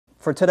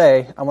for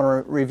today, I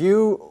want to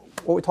review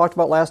what we talked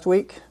about last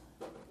week,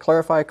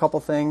 clarify a couple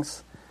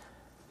things.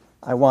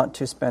 I want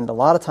to spend a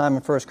lot of time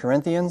in 1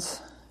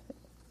 Corinthians,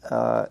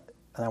 and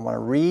I want to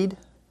read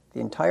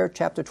the entire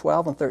chapter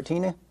 12 and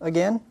 13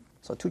 again.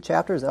 So 2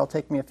 chapters, that'll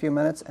take me a few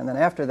minutes, and then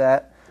after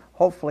that,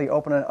 hopefully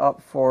open it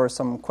up for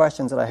some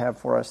questions that I have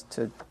for us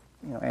to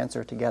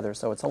answer together.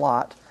 So it's a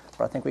lot,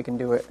 but I think we can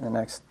do it in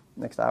the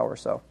next hour or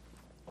so.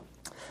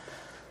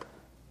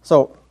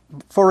 So,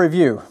 for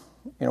review,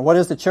 what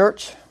is the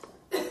church?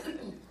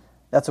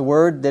 That's a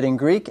word that in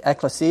Greek,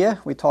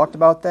 ekklesia, we talked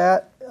about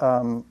that,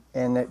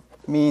 and it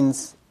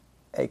means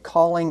a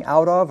calling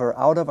out of or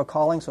out of a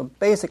calling. So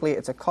basically,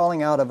 it's a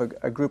calling out of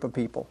a group of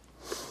people.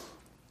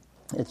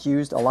 It's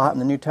used a lot in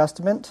the New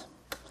Testament.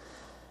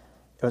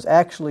 It was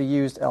actually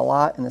used a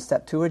lot in the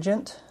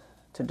Septuagint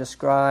to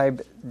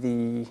describe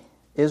the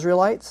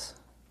Israelites,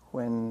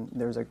 when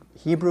there's a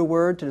Hebrew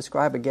word to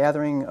describe a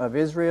gathering of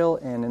Israel,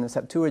 and in the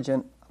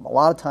Septuagint, a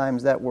lot of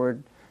times that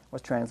word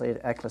was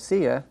translated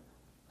ekklesia,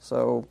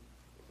 so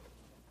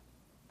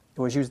it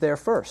was used there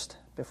first,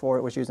 before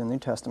it was used in the New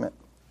Testament.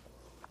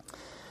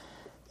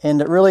 And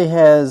it really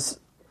has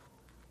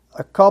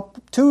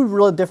two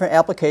really different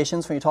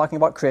applications when you're talking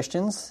about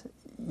Christians.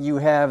 You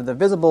have the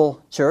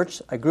visible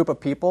church, a group of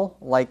people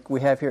like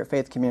we have here at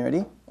Faith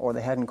Community, or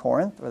they had in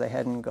Corinth, or they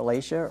had in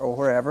Galatia, or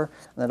wherever.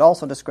 And it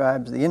also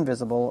describes the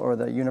invisible or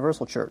the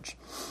universal church.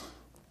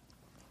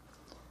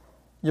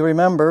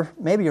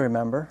 Maybe you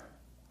remember,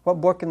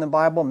 what book in the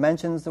Bible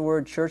mentions the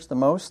word church the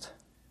most?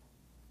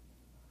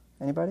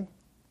 Anybody?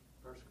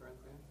 1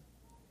 Corinthians?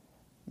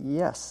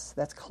 Yes,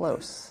 that's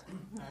close.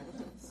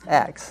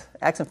 Acts.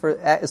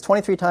 It's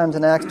 23 times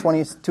in Acts,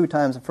 22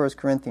 times in 1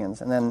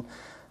 Corinthians. And then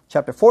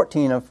chapter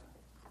 14 of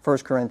 1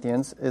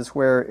 Corinthians is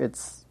where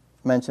it's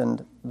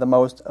mentioned the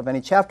most of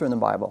any chapter in the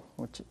Bible,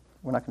 which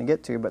we're not going to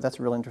get to, but that's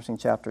a real interesting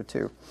chapter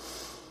too.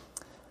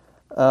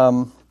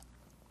 And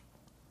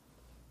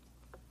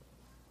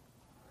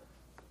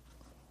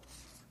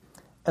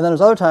then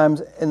there's other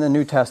times in the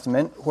New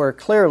Testament where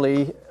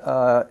clearly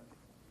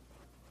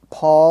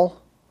Paul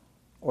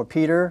or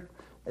Peter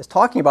is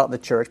talking about the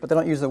church, but they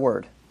don't use the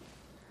word.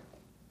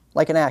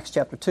 Like in Acts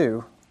chapter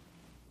 2,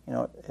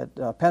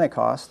 at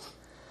Pentecost,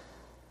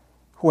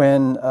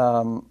 when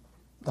the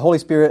Holy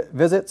Spirit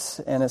visits,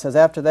 and it says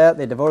after that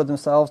they devoted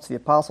themselves to the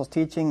apostles'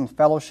 teaching and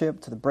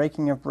fellowship, to the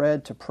breaking of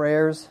bread, to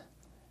prayers,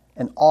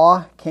 and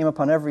awe came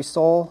upon every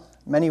soul.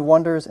 Many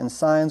wonders and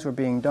signs were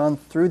being done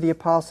through the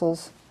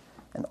apostles,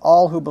 and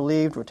all who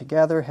believed were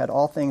together, had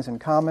all things in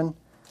common.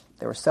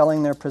 They were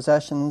selling their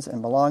possessions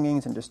and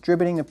belongings and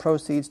distributing the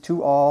proceeds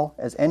to all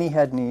as any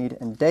had need,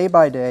 and day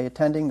by day,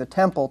 attending the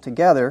temple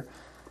together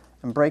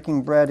and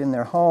breaking bread in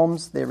their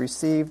homes, they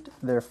received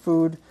their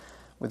food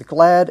with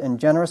glad and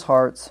generous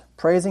hearts,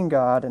 praising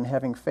God and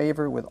having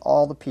favor with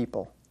all the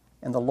people.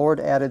 And the Lord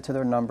added to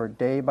their number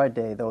day by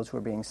day those who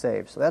were being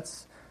saved. So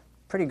that's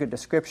a pretty good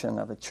description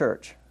of the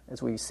church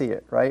as we see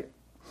it, right?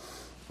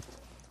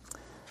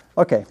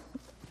 Okay.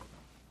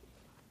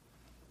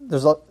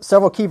 There's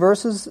several key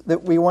verses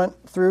that we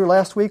went through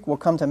last week. We'll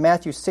come to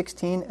Matthew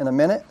 16 in a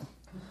minute.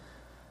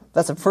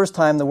 That's the first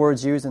time the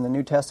word's used in the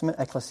New Testament,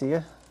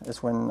 ekklesia,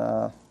 is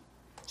when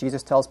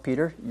Jesus tells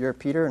Peter, "You're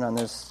Peter, and on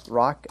this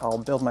rock I'll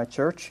build my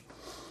church."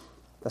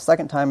 The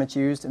second time it's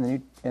used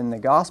in the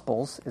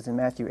Gospels is in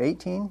Matthew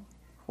 18,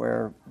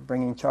 where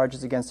bringing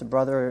charges against a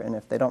brother, and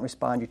if they don't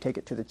respond, you take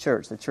it to the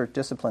church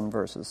discipline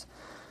verses.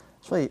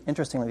 It's really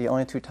interestingly the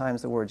only 2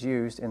 times the word's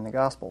used in the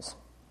Gospels,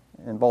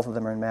 and both of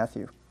them are in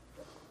Matthew.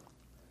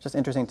 Just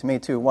interesting to me,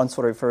 too. One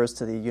sort of refers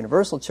to the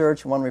universal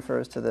church, one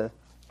refers to the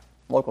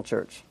local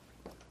church.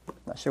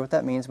 Not sure what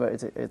that means,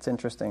 but it's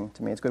interesting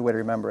to me. It's a good way to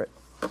remember it.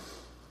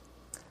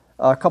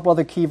 A couple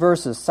other key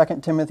verses.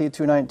 2 Timothy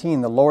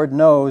 2:19, the Lord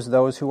knows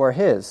those who are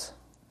His.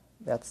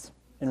 That's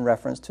in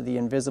reference to the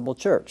invisible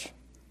church,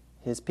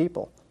 His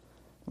people.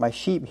 My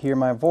sheep hear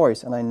my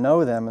voice, and I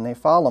know them, and they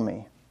follow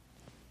me.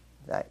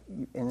 That,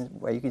 in a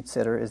way you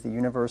consider, is the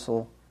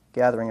universal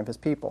gathering of His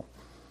people.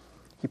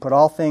 He put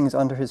all things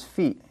under His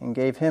feet and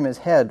gave Him as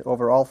head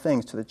over all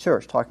things to the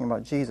church, talking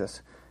about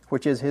Jesus,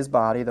 which is His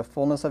body, the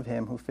fullness of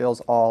Him who fills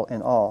all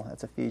in all.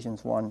 That's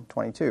Ephesians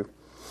 1:22.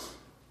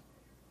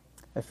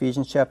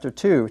 Ephesians chapter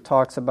 2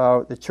 talks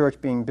about the church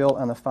being built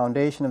on the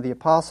foundation of the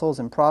apostles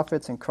and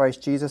prophets, and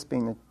Christ Jesus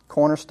being the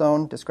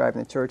cornerstone,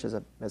 describing the church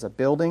as a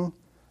building.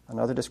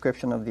 Another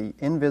description of the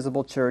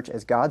invisible church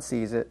as God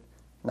sees it,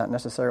 not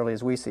necessarily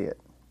as we see it.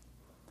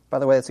 By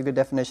the way, that's a good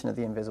definition of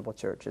the invisible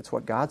church. It's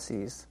what God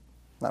sees,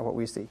 not what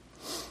we see.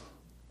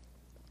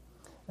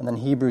 And then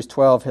Hebrews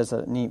 12 has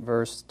a neat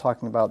verse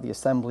talking about the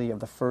assembly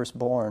of the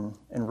firstborn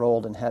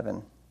enrolled in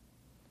heaven.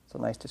 It's a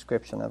nice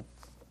description of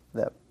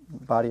that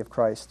body of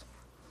Christ.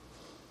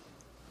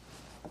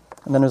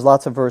 And then there's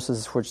lots of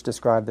verses which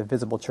describe the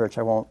visible church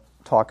I won't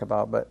talk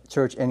about, but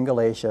church in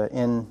Galatia,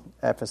 in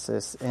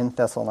Ephesus, in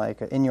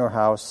Thessalonica, in your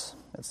house,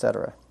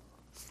 etc.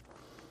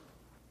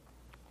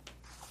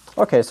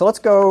 Okay, so let's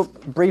go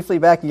briefly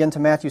back again to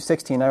Matthew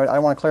 16. I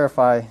want to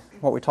clarify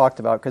what we talked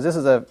about, because this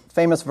is a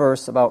famous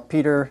verse about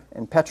Peter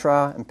and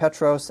Petra and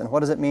Petros, and what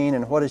does it mean,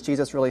 and what is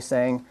Jesus really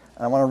saying.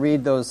 And I want to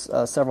read those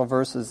several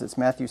verses. It's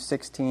Matthew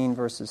 16,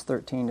 verses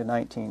 13 to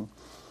 19.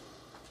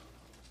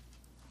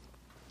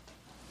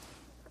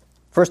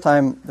 First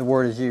time the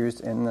word is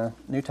used in the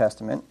New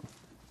Testament.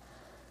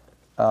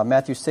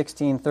 Matthew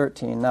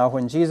 16:13. Now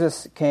when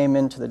Jesus came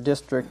into the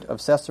district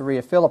of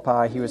Caesarea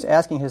Philippi, he was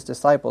asking his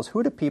disciples,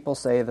 "Who do people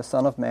say the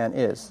Son of Man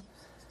is?"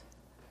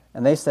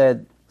 And they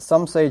said,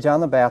 "Some say John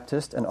the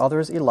Baptist, and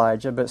others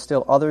Elijah, but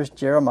still others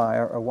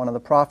Jeremiah or one of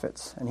the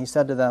prophets." And he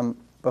said to them,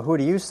 "But who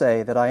do you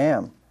say that I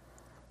am?"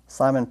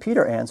 Simon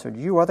Peter answered,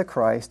 "You are the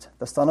Christ,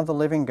 the Son of the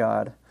living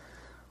God.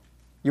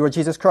 You are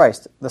Jesus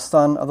Christ, the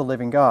Son of the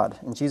living God."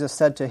 And Jesus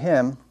said to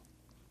him,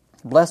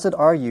 "Blessed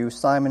are you,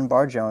 Simon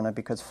Bar-Jonah,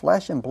 because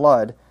flesh and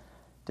blood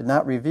did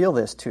not reveal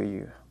this to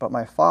you, but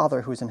my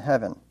Father who is in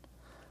heaven.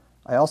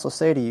 I also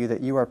say to you that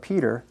you are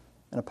Peter,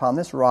 and upon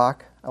this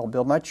rock I will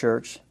build my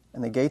church,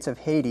 and the gates of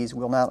Hades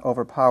will not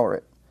overpower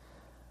it.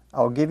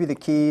 I will give you the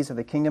keys of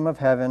the kingdom of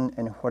heaven,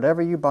 and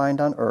whatever you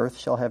bind on earth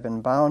shall have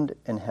been bound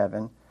in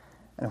heaven,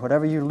 and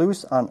whatever you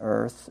loose on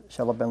earth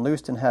shall have been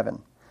loosed in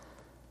heaven."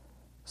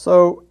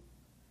 So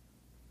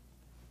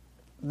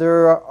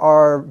there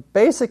are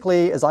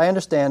basically, as I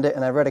understand it,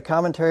 and I read a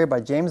commentary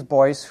by James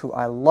Boyce, who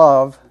I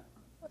love.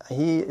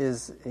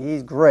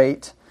 He's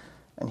great,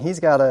 and he's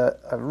got a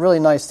really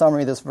nice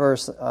summary of this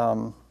verse,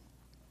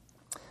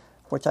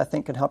 which I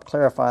think can help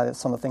clarify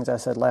some of the things I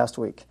said last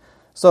week.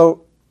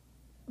 So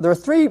there are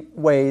three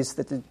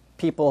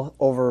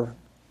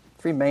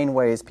main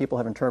ways people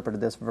have interpreted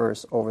this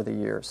verse over the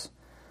years.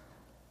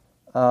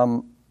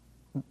 And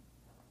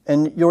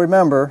you'll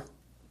remember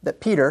that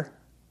Peter,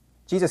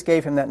 Jesus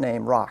gave him that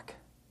name, Rock.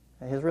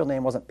 His real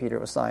name wasn't Peter, it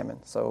was Simon.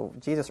 So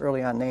Jesus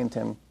early on named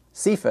him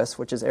Cephas,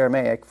 which is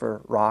Aramaic for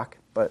rock,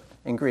 but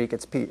in Greek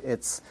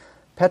it's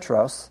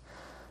Petros.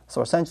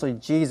 So essentially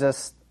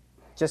Jesus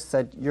just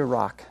said, "You're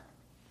Rock."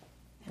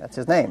 That's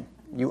his name.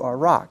 You are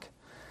Rock.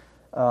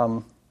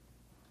 And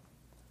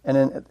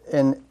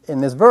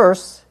in this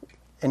verse,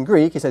 in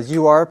Greek, he says,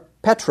 "You are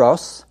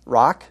Petros,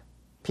 Rock,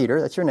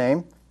 Peter, that's your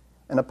name.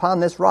 And upon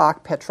this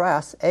rock,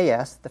 Petras,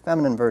 A-S, the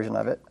feminine version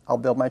of it, I'll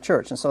build my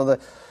church." And so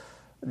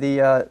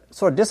the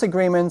sort of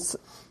disagreements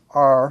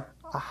are,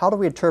 how do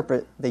we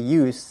interpret the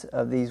use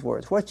of these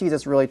words? What's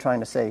Jesus really trying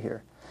to say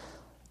here?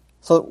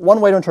 So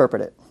one way to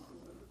interpret it,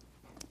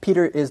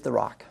 Peter is the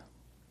rock.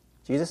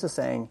 Jesus is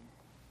saying,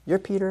 "You're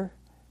Peter,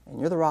 and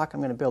you're the rock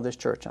I'm going to build this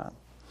church on."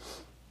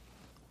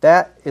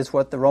 That is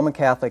what the Roman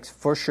Catholics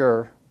for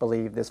sure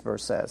believe this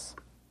verse says.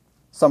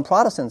 Some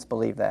Protestants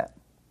believe that.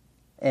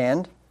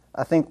 And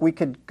I think we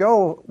could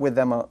go with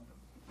them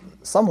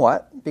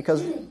somewhat,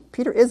 because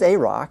Peter is a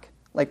rock,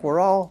 like we're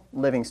all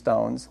living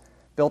stones,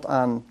 built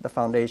on the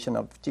foundation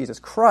of Jesus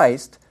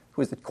Christ,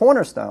 who is the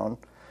cornerstone.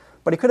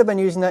 But he could have been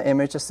using that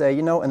image to say,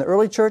 in the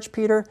early church,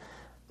 Peter,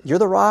 you're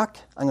the rock.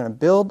 I'm going to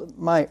build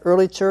my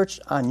early church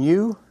on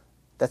you.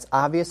 That's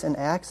obvious in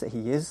Acts that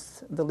he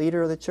is the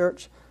leader of the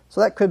church. So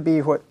that could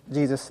be what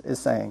Jesus is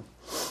saying.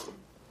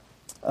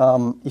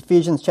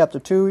 Ephesians chapter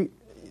 2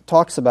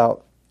 talks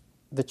about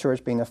the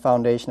church being the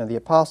foundation of the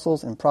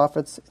apostles and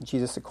prophets,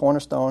 Jesus the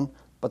cornerstone,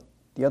 but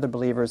the other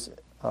believers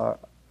are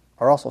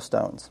also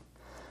stones.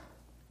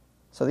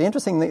 So the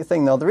interesting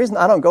thing, though, the reason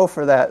I don't go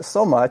for that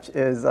so much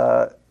is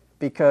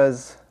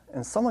because,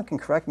 and someone can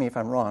correct me if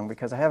I'm wrong,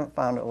 because I haven't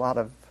found a lot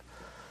of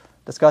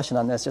discussion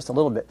on this, just a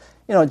little bit.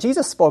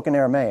 Jesus spoke in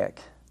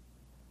Aramaic.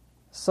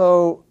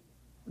 So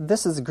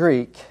this is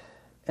Greek,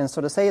 and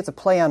so to say it's a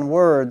play on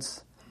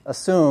words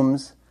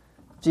assumes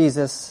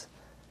Jesus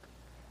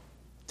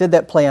did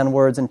that play on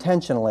words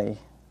intentionally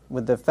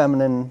with the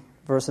feminine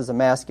versus the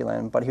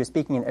masculine, but he was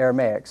speaking in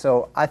Aramaic.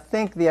 So I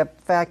think the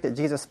fact that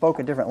Jesus spoke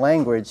a different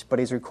language, but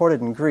he's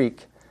recorded in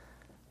Greek,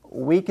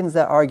 weakens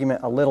that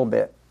argument a little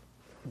bit.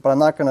 But I'm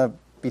not going to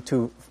be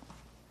too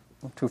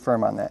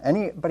firm on that.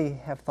 Anybody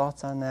have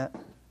thoughts on that?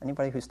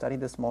 Anybody who studied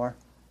this more?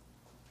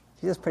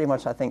 Jesus pretty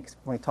much, I think,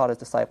 when he taught his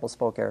disciples,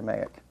 spoke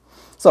Aramaic.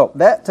 So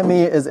that, to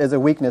me, is a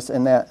weakness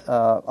in that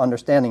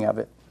understanding of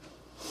it.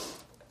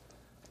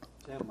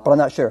 But I'm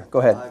not sure. Go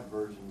ahead. My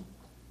version,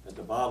 at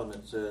the bottom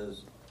it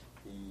says,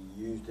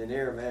 he used in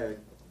Aramaic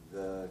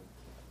the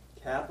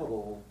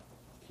capital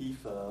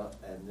Kepha,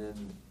 and then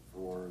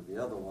for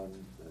the other one,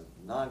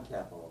 the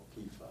non-capital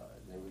Kepha.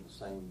 They were the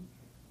same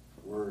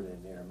word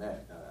in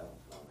Aramaic. I don't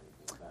know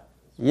anything about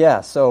this.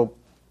 Yeah, so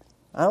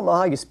I don't know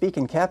how you speak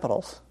in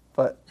capitals,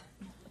 but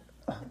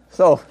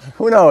so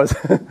who knows?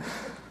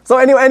 So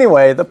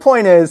anyway, the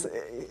point is,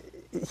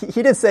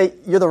 he did say,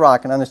 "You're the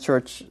rock, and on this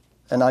church,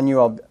 and on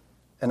you,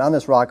 and on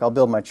this rock, I'll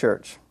build my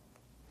church."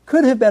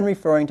 Could have been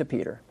referring to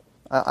Peter.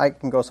 I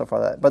can go so far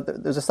that.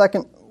 But there's a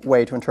second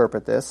way to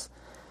interpret this,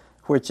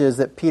 which is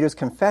that Peter's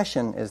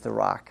confession is the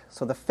rock.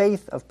 So the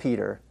faith of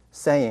Peter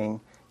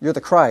saying, "You're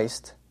the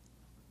Christ,"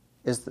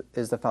 is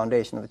the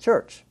foundation of the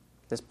church.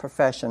 This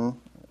profession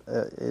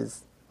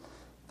is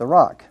the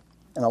rock.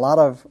 And a lot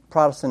of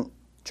Protestant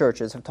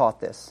churches have taught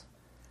this.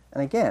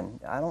 And again,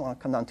 I don't want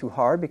to come down too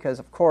hard because,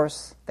 of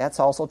course, that's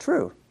also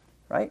true.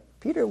 right?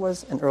 Peter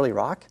was an early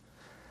rock.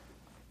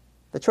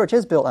 The church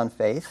is built on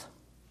faith.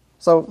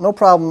 So no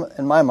problem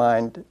in my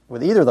mind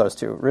with either of those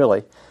two,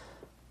 really.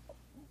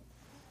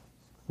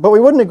 But we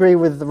wouldn't agree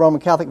with the Roman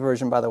Catholic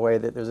version, by the way,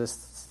 that there's this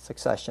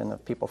succession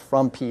of people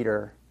from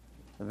Peter,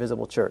 the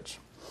visible church.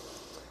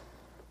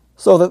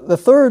 So the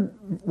third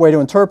way to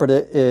interpret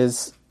it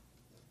is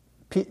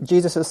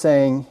Jesus is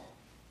saying,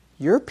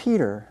 you're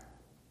Peter,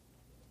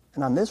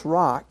 and on this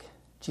rock,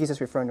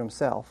 Jesus referring to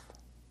himself,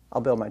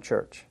 I'll build my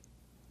church.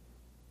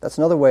 That's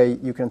another way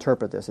you can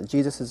interpret this, that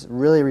Jesus is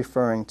really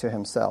referring to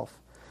himself.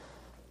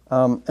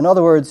 In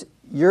other words,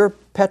 you're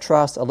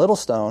Petros, a little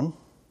stone,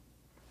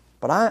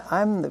 but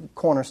I'm the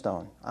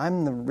cornerstone.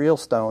 I'm the real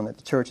stone that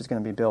the church is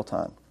going to be built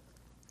on.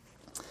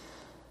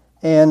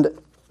 And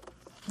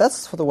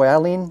that's the way I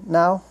lean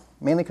now,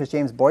 mainly because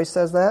James Boyce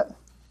says that,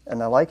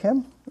 and I like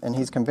him, and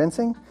he's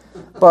convincing.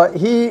 But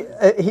he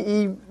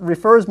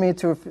refers me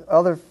to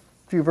other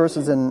few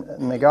verses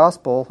in the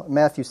Gospel,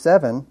 Matthew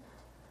 7,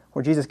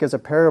 where Jesus gives a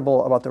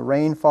parable about the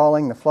rain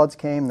falling, the floods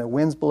came, the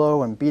winds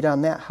blow and beat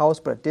on that house,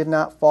 but it did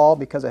not fall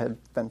because it had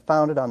been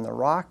founded on the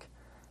rock.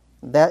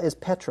 That is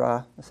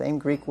Petra, the same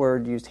Greek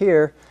word used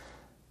here.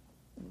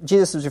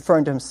 Jesus is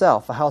referring to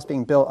himself, a house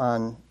being built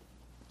on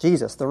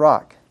Jesus, the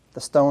rock.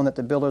 The stone that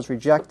the builders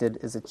rejected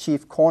is the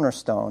chief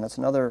cornerstone. That's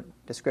another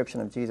description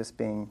of Jesus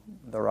being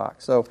the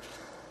rock. So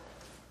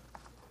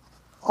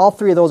all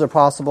three of those are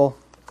possible.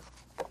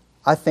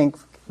 I think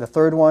the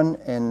third one,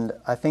 and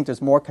I think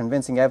there's more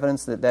convincing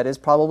evidence that that is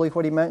probably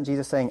what he meant,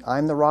 Jesus saying,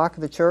 I'm the rock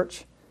of the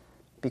church,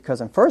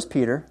 because in 1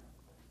 Peter,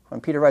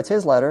 when Peter writes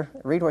his letter,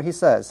 read what he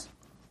says.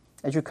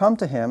 As you come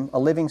to him, a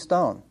living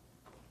stone.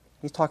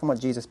 He's talking about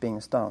Jesus being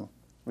a stone,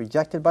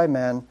 rejected by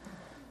men,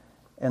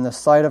 in the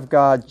sight of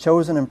God,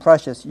 chosen and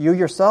precious, you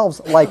yourselves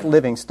like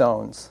living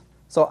stones.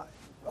 So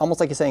almost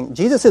like he's saying,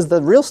 Jesus is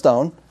the real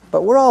stone,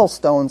 but we're all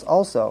stones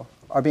also,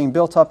 are being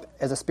built up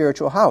as a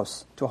spiritual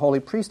house to a holy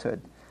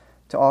priesthood,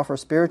 to offer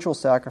spiritual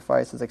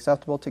sacrifices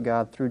acceptable to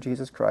God through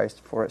Jesus Christ.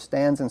 For it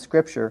stands in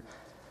Scripture,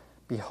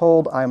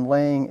 behold, I am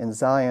laying in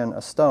Zion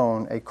a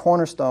stone, a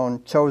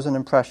cornerstone chosen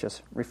and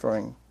precious,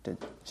 referring to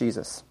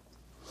Jesus.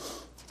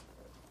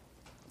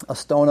 A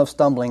stone of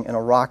stumbling and a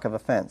rock of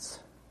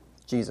offense.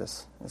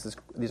 Jesus.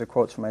 These are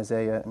quotes from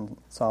Isaiah and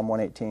Psalm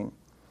 118.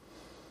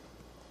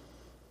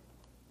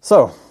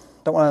 So,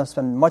 don't want to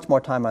spend much more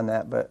time on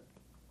that, but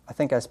I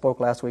think I spoke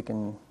last week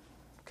and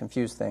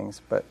confused things.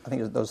 But I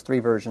think there's those three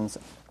versions,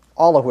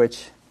 all of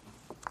which,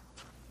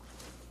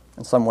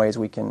 in some ways,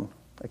 we can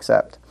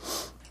accept.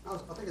 I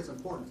think it's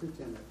important too,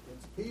 Tim, that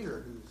it's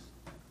Peter who's,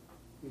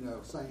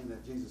 saying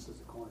that Jesus is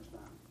the cornerstone.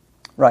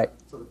 Right.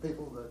 So the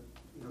people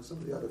that, some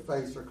of the other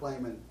faiths are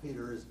claiming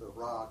Peter is the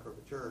rock or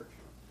the church.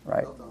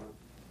 Right. Built on it.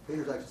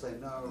 Peter's actually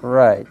saying no.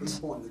 Right. He's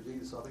pointing to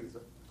Jesus, so I think it's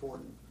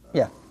important.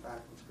 Yeah.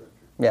 Fact in Scripture.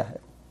 Yeah,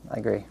 I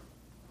agree.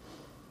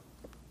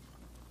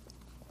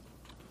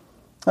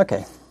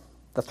 Okay.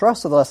 The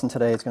thrust of the lesson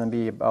today is going to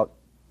be about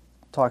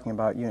talking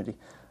about unity.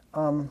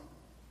 Could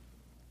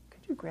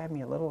you grab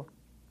me a little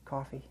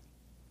coffee,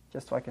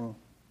 just so I can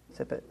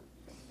sip it?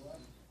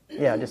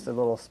 Yeah, just a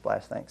little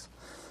splash, thanks.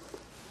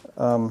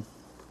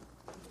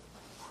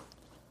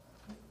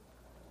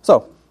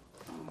 So,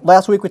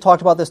 last week we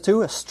talked about this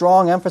too, a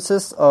strong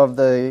emphasis of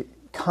the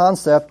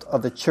concept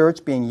of the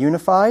church being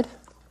unified.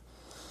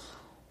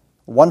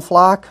 One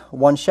flock,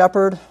 one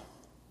shepherd.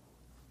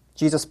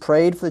 Jesus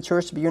prayed for the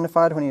church to be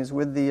unified when he was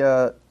with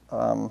the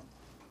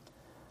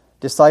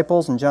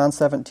disciples in John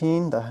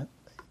 17.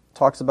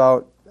 Talks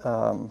about,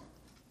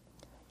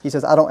 he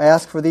says, I don't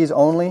ask for these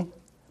only,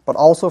 but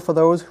also for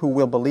those who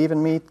will believe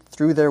in me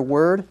through their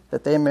word,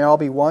 that they may all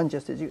be one,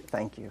 just as you...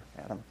 Thank you,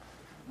 Adam.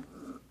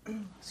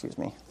 Excuse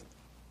me.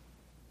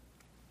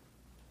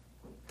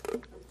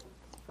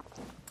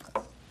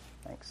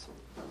 Thanks.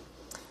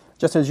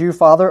 Just as you,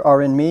 Father,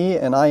 are in me,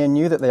 and I in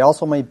you, that they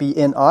also may be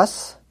in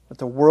us, that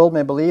the world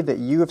may believe that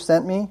you have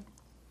sent me.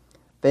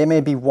 They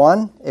may be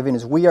one, even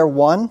as we are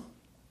one.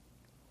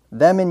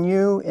 Them in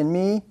you, in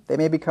me, they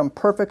may become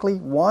perfectly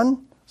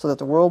one, so that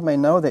the world may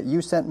know that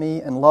you sent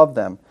me and loved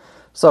them.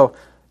 So,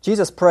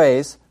 Jesus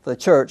prays for the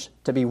church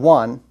to be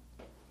one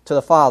to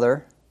the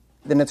Father,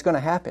 then it's going to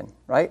happen,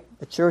 right?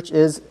 The church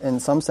is, in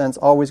some sense,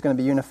 always going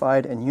to be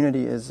unified, and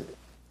unity is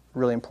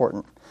really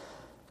important.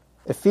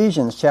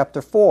 Ephesians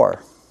chapter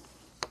 4,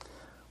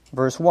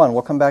 verse 1.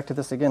 We'll come back to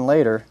this again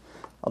later.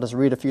 I'll just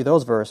read a few of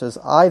those verses.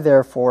 I,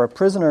 therefore, a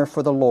prisoner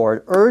for the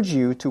Lord, urge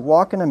you to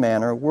walk in a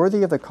manner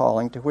worthy of the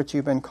calling to which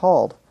you've been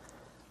called,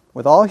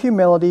 with all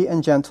humility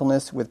and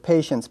gentleness, with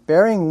patience,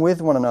 bearing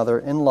with one another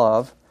in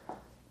love,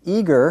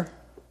 eager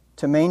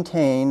to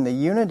maintain the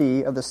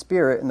unity of the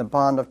Spirit in the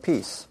bond of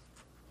peace.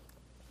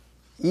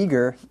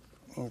 Eager,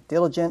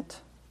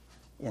 diligent,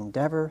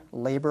 endeavor,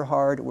 labor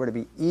hard. We're to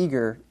be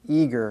eager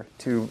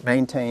to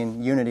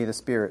maintain unity of the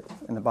Spirit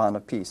in the bond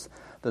of peace.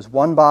 There's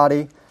one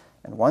body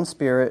and one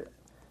Spirit.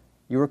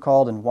 You were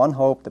called in one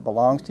hope that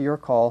belongs to your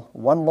call.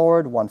 One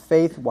Lord, one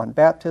faith, one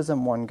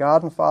baptism, one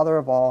God and Father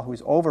of all, who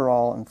is over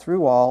all and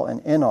through all and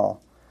in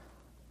all.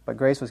 But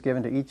grace was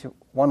given to each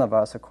one of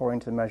us according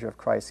to the measure of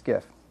Christ's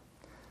gift.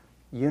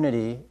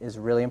 Unity is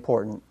really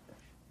important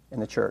in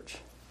the church.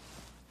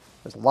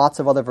 There's lots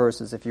of other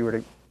verses. If you were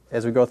to,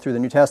 as we go through the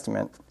New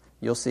Testament,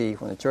 you'll see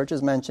when the church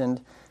is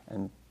mentioned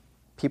and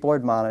people are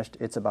admonished,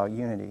 it's about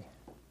unity.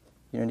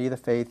 Unity of the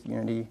faith,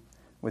 unity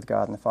with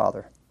God and the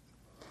Father.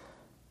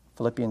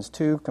 Philippians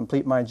 2,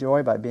 complete my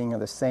joy by being of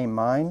the same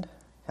mind,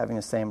 having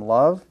the same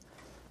love,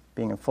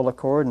 being in full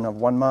accord and of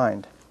one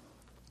mind.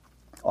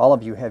 All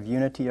of you have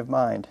unity of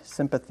mind,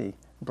 sympathy,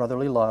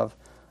 brotherly love,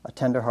 a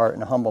tender heart,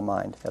 and a humble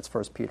mind. That's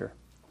 1 Peter.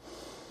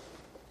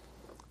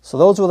 So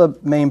those were the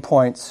main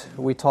points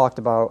we talked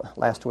about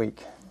last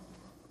week.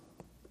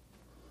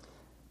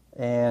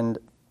 And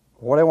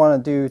what I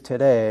want to do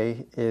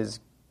today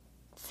is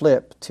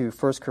flip to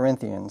 1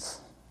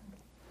 Corinthians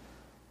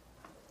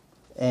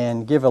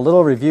and give a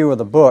little review of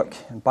the book.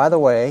 And by the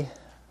way,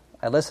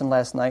 I listened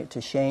last night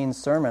to Shane's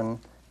sermon.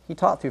 He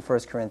taught through 1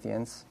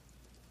 Corinthians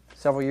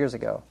several years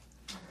ago.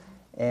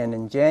 And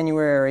in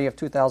January of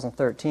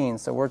 2013,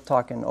 so we're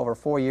talking over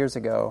 4 years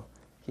ago,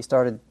 he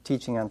started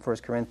teaching on 1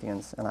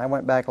 Corinthians. And I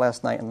went back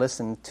last night and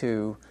listened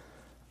to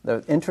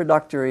the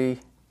introductory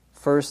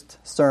first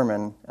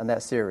sermon on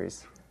that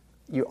series.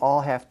 You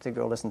all have to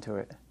go listen to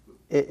it.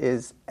 It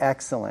is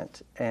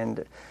excellent.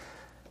 And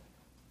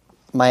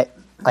I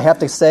have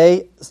to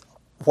say,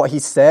 what he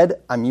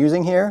said I'm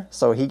using here,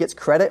 so he gets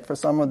credit for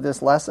some of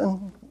this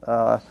lesson.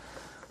 Not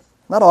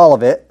all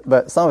of it,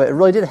 but some of it. It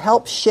really did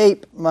help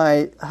shape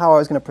how I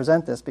was going to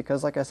present this,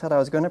 because like I said, I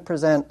was going to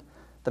present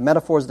the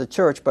metaphors of the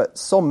church, but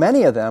so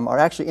many of them are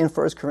actually in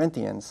 1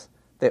 Corinthians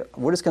that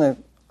we're just going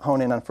to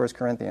hone in on 1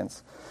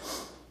 Corinthians.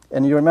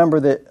 And you remember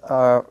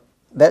that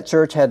that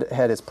church had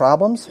its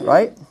problems,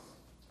 right?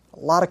 A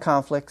lot of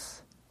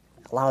conflicts,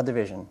 a lot of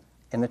division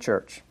in the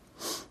church.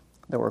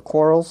 There were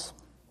quarrels,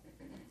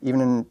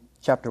 even in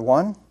chapter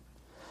 1.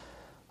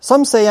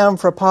 Some say I'm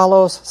for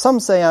Apollos, some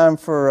say I'm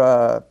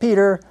for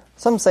Peter,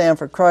 some say I'm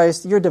for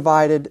Christ. You're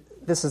divided.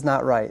 This is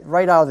not right.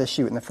 Right out of the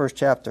chute in the first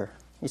chapter.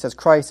 He says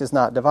Christ is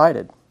not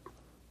divided.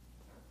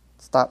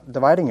 Stop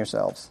dividing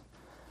yourselves.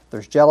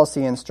 There's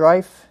jealousy and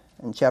strife.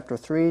 In chapter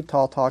 3,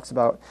 Paul talks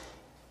about,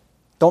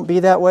 don't be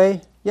that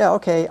way. Yeah,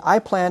 okay, I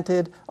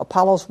planted,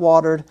 Apollos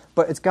watered,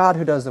 but it's God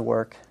who does the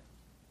work.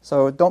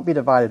 So don't be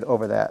divided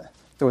over that.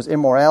 There was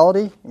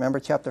immorality. Remember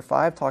chapter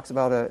 5 talks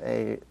about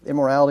a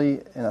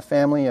immorality in a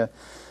family,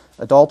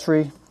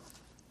 adultery.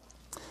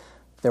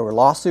 There were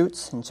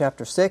lawsuits in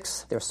chapter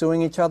 6. They were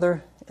suing each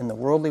other in the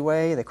worldly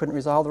way. They couldn't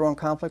resolve their own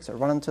conflicts. They were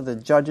running to the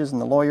judges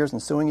and the lawyers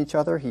and suing each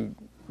other. He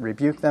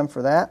rebuked them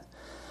for that.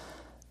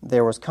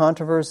 There was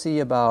controversy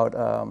about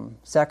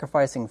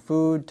sacrificing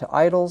food to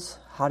idols.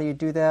 How do you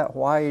do that?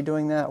 Why are you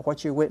doing that?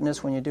 What's your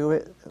witness when you do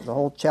it? The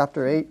whole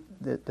chapter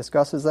 8 that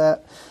discusses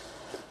that.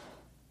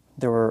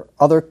 There were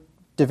other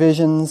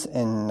divisions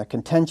and a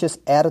contentious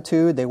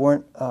attitude. They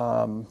weren't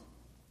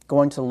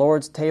going to the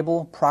Lord's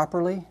table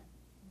properly,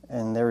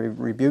 and they were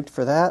rebuked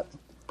for that.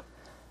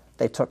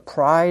 They took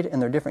pride in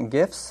their different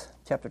gifts.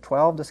 Chapter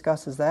 12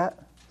 discusses that.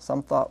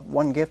 Some thought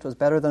one gift was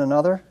better than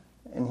another,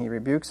 and he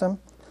rebukes them.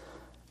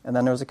 And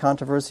then there was a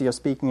controversy of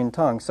speaking in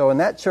tongues. So in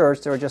that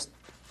church, there were just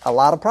a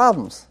lot of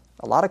problems,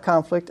 a lot of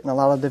conflict, and a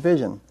lot of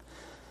division.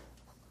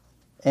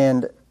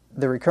 And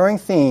the recurring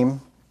theme,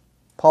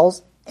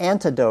 Paul's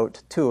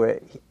antidote to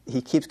it,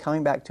 he keeps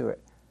coming back to it.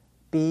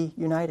 Be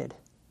united.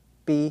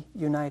 Be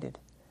united.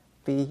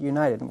 Be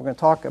united. And we're going to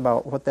talk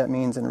about what that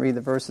means and read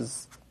the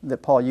verses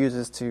that Paul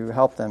uses to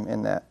help them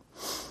in that.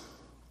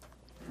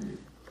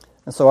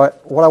 And so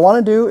what I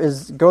want to do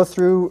is go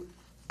through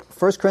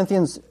 1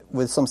 Corinthians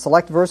with some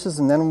select verses,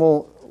 and then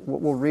we'll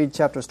read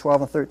chapters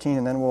 12 and 13,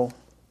 and then we'll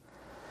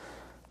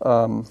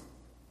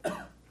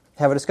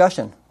have a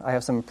discussion. I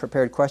have some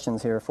prepared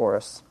questions here for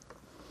us.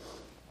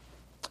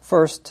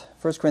 First,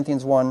 1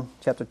 Corinthians 1,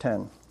 chapter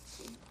 10.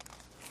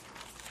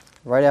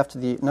 Right after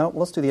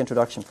let's do the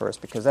introduction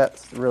first, because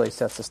that really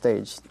sets the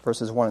stage,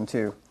 verses 1 and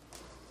 2.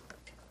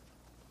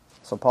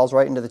 So Paul's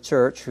writing to the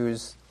church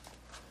who's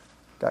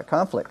got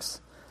conflicts.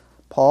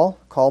 Paul,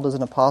 called as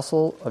an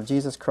apostle of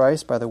Jesus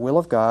Christ by the will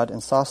of God,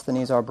 and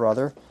Sosthenes our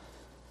brother,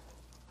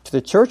 to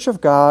the church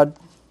of God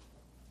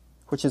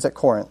which is at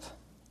Corinth,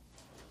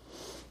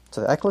 to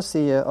the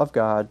ecclesia of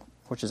God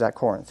which is at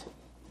Corinth,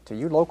 to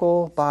you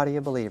local body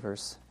of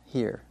believers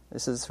here.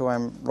 This is who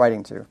I'm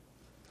writing to.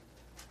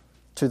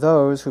 To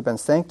those who've been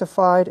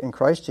sanctified in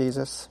Christ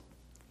Jesus.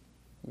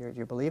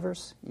 You're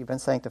believers, you've been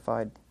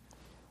sanctified.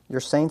 You're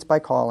saints by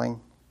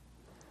calling.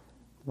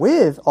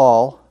 With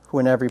all who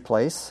in every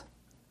place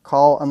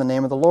call on the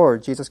name of the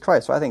Lord Jesus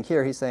Christ. So I think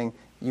here he's saying,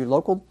 you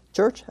local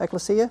church,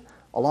 ecclesia,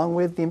 along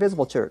with the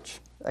invisible church,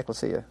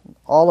 ecclesia,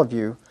 all of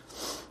you,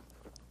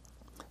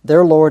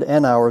 their Lord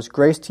and ours,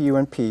 grace to you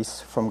and peace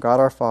from God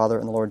our Father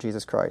and the Lord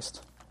Jesus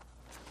Christ.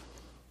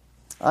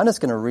 I'm just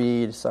going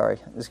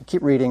to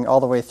keep reading all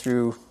the way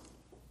through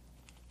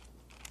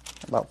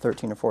about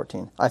 13 or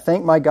 14. I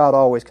thank my God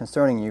always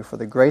concerning you for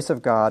the grace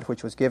of God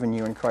which was given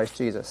you in Christ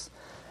Jesus,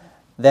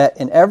 that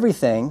in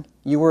everything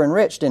you were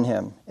enriched in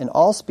him, in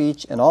all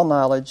speech and all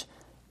knowledge,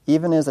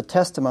 even as the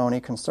testimony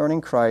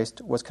concerning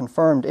Christ was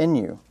confirmed in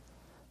you,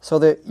 so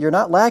that you're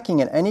not lacking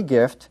in any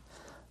gift,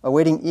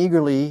 awaiting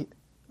eagerly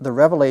the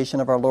revelation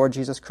of our Lord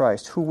Jesus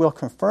Christ, who will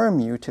confirm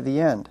you to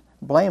the end,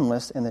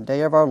 blameless in the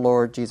day of our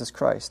Lord Jesus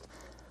Christ.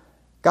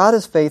 God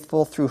is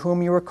faithful, through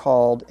whom you were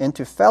called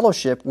into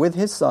fellowship with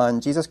His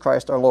Son, Jesus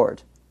Christ our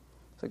Lord.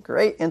 It's a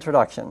great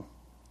introduction,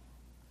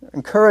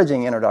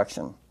 encouraging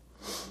introduction.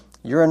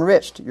 You're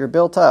enriched, you're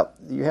built up,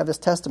 you have this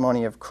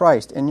testimony of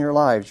Christ in your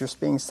lives, you're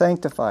being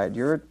sanctified,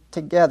 you're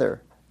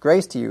together,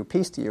 grace to you,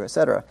 peace to you,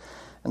 etc.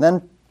 And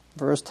then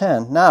verse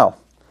 10, now,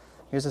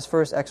 here's his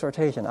first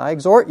exhortation. I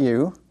exhort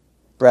you,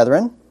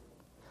 brethren,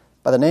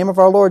 by the name of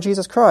our Lord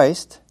Jesus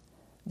Christ,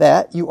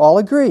 that you all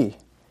agree,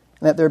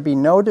 and that there be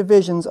no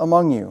divisions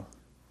among you,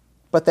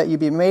 but that you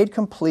be made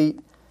complete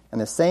in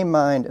the same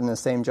mind and the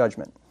same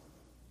judgment.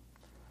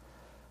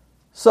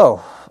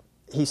 So,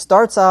 he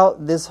starts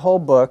out this whole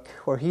book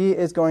where he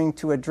is going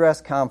to address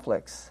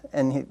conflicts.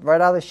 And he, right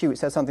out of the chute,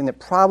 says something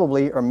that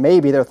probably, or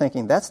maybe they're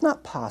thinking, that's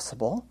not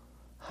possible.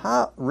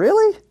 How?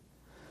 Really?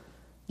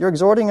 You're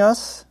exhorting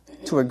us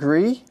to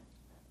agree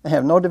and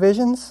have no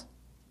divisions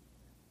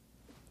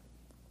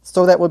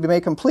so that we'll be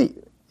made complete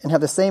and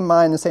have the same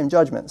mind and the same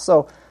judgment.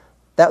 So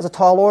that was a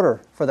tall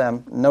order for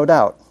them, no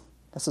doubt.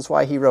 This is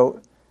why he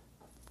wrote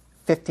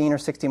 15 or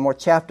 16 more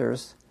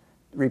chapters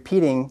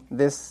repeating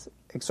this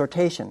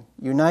exhortation.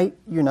 Unite,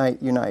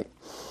 unite, unite.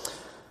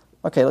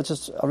 Okay,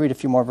 I'll read a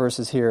few more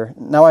verses here.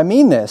 Now I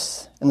mean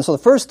this, and so the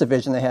first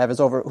division they have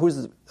is over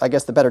who's, I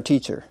guess, the better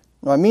teacher.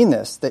 Now I mean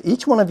this, that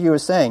each one of you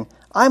is saying,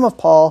 I'm of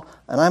Paul,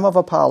 and I'm of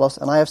Apollos,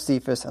 and I have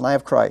Cephas, and I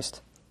have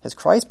Christ. Has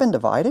Christ been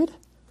divided?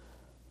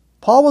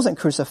 Paul wasn't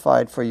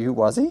crucified for you,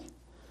 was he?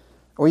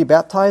 Were you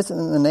baptized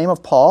in the name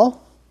of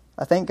Paul?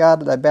 I thank God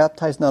that I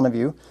baptized none of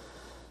you,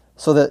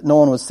 so that no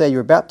one would say you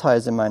were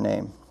baptized in my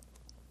name.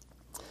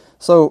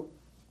 So,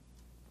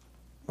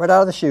 right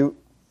out of the chute,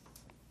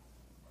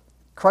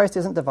 Christ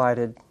isn't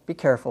divided. Be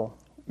careful.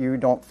 You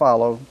don't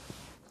follow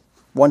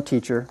one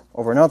teacher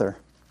over another.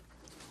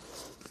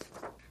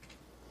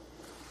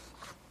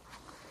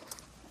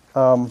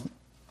 Flip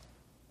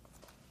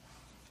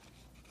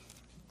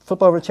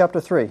over to chapter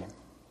 3.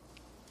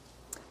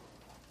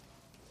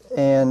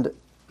 And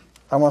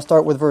I want to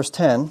start with verse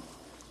 10.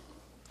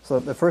 So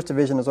the first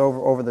division is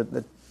over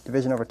the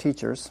division over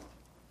teachers.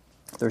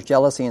 There's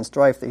jealousy and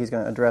strife that he's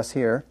going to address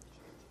here.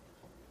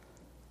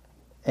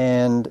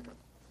 And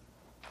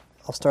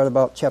I'll start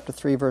about chapter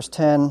 3, verse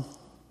 10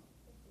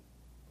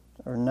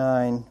 or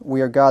 9.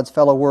 We are God's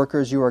fellow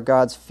workers. You are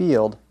God's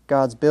field,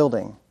 God's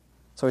building.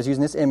 So he's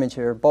using this image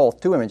here,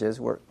 two images.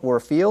 We're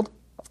a field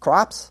of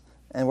crops,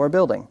 and we're a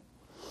building.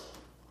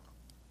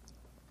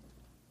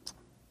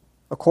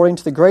 According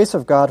to the grace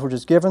of God which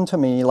is given to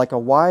me, like a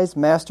wise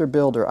master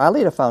builder, I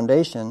laid a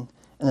foundation,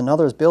 and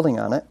another is building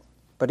on it.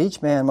 But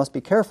each man must be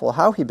careful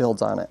how he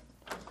builds on it.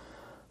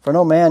 For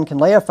no man can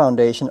lay a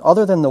foundation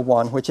other than the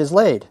one which is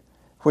laid,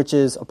 which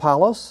is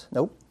Apollos?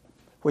 Nope.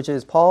 Which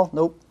is Paul?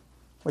 Nope.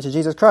 Which is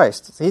Jesus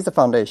Christ. So he's the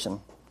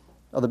foundation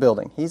of the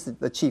building. He's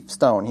the chief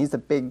stone. He's the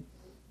big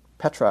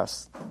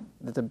Petros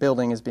that the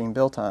building is being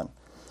built on.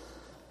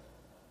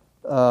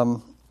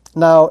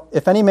 Now,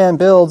 if any man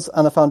builds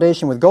on the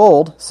foundation with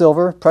gold,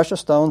 silver, precious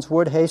stones,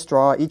 wood, hay,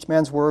 straw, each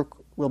man's work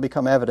will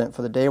become evident,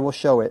 for the day will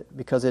show it,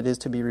 because it is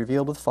to be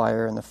revealed with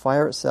fire, and the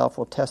fire itself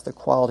will test the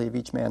quality of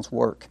each man's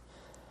work.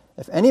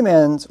 If any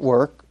man's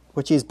work,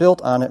 which he has built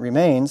on it,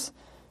 remains,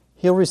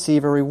 he'll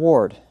receive a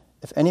reward.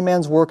 If any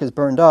man's work is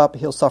burned up,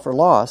 he'll suffer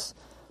loss,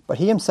 but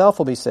he himself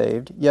will be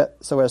saved, yet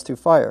so as through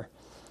fire.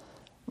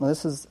 Now,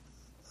 this is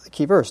a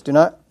key verse. Do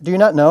you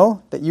not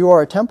know that you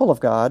are a temple of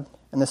God,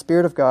 and the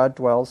Spirit of God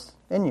dwells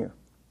in you?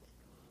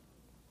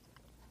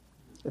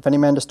 If any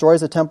man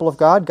destroys the temple of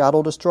God, God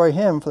will destroy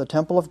him, for the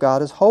temple of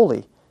God is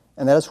holy,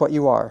 and that is what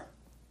you are.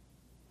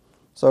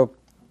 So,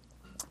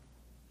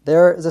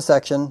 there is a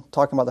section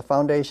talking about the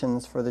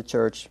foundations for the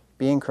church,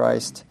 being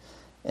Christ,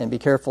 and be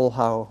careful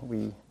how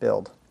we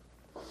build.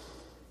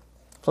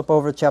 Flip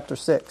over to chapter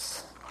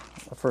 6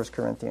 of 1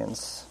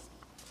 Corinthians.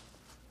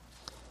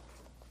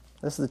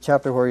 This is the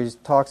chapter where he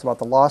talks about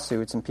the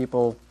lawsuits and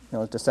people,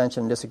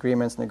 dissension and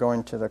disagreements, and they're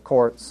going to the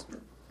courts.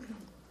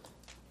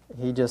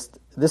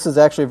 This is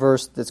actually a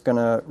verse that's going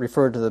to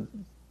refer to the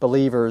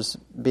believers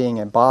being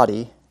a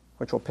body,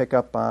 which we'll pick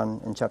up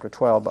on in chapter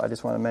 12, but I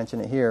just want to mention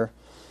it here.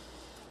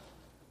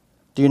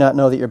 Do you not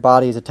know that your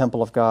body is a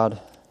temple of God,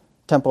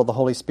 temple of the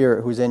Holy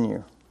Spirit who's in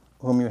you,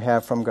 whom you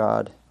have from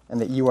God, and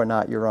that you are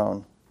not your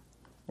own?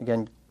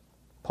 Again,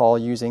 Paul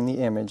using the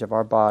image of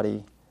our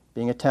body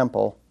being a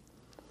temple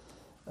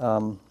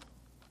from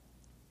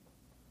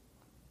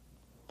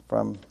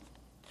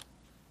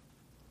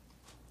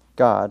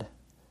God,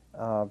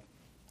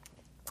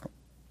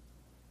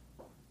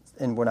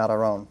 and we're not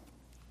our own.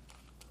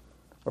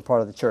 We're part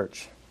of the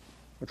church,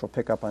 which we'll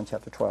pick up on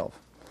chapter 12.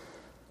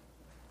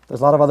 There's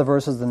a lot of other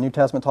verses in the New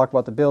Testament talk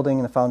about the building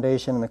and the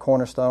foundation and the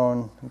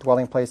cornerstone, the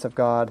dwelling place of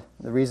God.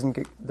 The reason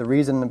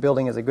the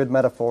building is a good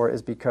metaphor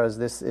is because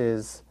this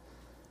is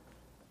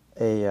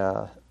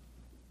a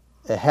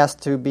it has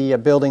to be a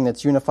building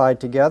that's unified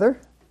together,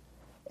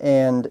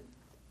 and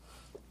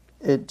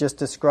it just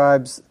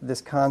describes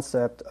this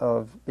concept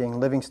of being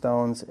living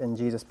stones and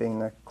Jesus being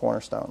the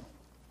cornerstone.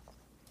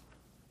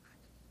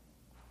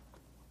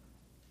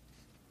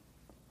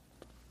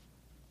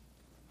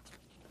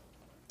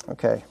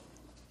 Okay.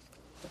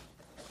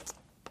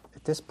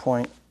 At this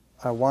point,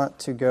 I want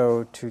to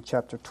go to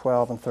chapter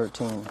 12 and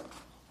 13.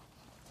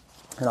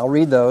 And I'll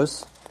read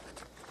those,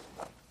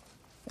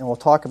 and we'll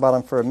talk about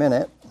them for a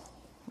minute,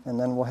 and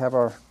then we'll have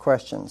our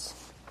questions.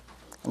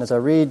 And as I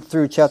read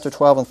through chapter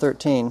 12 and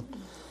 13,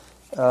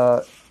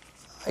 I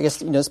guess,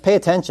 just pay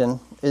attention.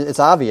 It's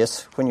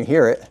obvious when you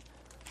hear it.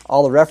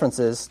 All the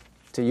references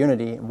to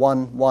unity,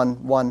 one,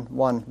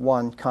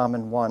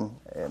 common one.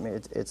 I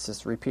mean, it's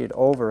just repeated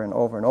over and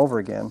over and over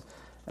again.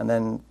 And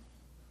then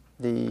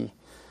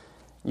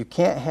you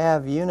can't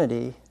have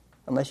unity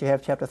unless you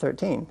have chapter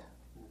 13,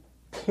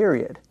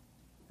 period.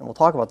 And we'll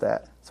talk about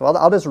that. So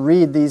I'll just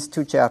read these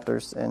two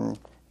chapters and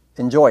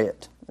enjoy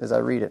it as I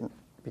read it,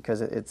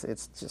 because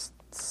it's just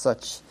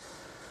such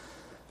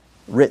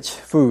rich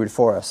food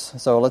for us.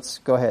 So let's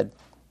go ahead.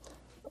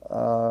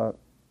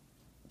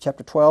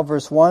 Chapter 12,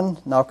 verse 1,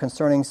 now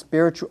concerning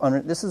spiritual...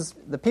 This is,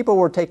 the people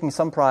were taking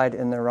some pride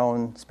in their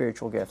own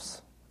spiritual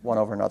gifts, one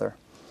over another.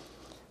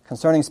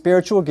 Concerning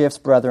spiritual gifts,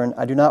 brethren,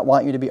 I do not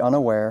want you to be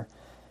unaware.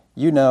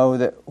 You know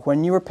that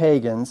when you were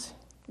pagans,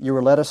 you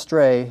were led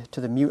astray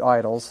to the mute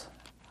idols,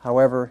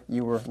 however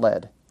you were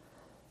led.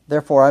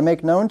 Therefore, I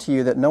make known to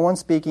you that no one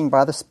speaking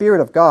by the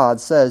Spirit of God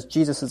says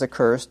Jesus is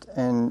accursed,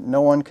 and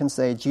no one can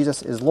say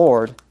Jesus is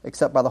Lord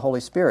except by the Holy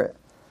Spirit.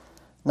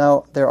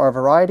 Now, there are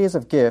varieties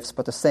of gifts,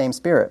 but the same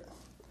Spirit.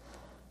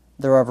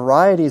 There are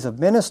varieties of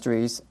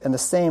ministries, and the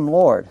same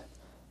Lord.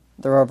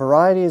 There are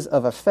varieties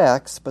of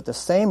effects, but the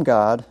same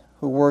God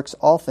who works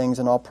all things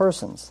in all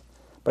persons.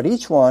 But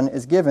each one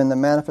is given the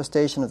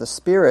manifestation of the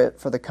Spirit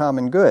for the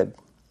common good.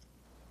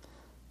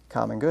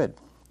 Common good.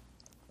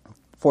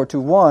 For to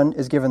one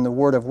is given the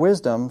word of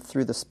wisdom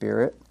through the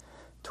Spirit,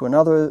 to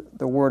another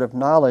the word of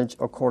knowledge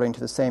according to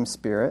the same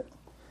Spirit,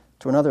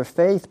 to another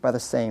faith by the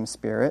same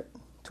Spirit,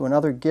 to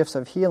another gifts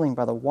of healing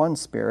by the one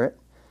Spirit,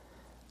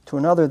 to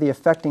another the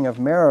effecting of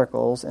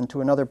miracles, and to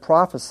another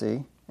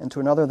prophecy, and to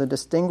another the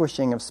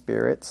distinguishing of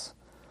spirits,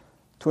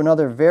 to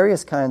another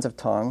various kinds of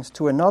tongues,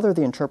 to another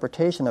the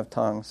interpretation of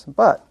tongues.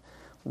 But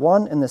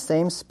one and the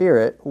same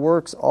Spirit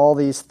works all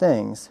these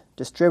things,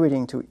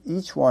 distributing to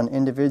each one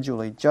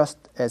individually just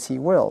as he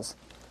wills.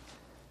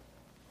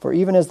 For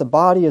even as the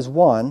body is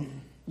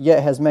one,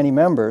 yet has many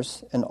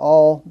members, and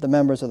all the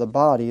members of the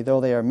body, though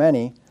they are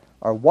many,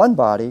 are one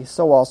body,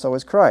 so also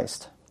is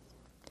Christ.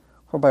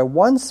 For by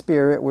one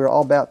Spirit we are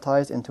all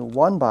baptized into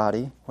one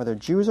body, whether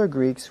Jews or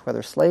Greeks,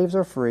 whether slaves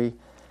or free,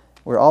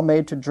 we are all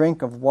made to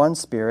drink of one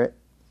Spirit.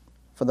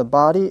 For the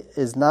body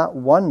is not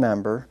one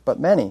member, but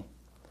many.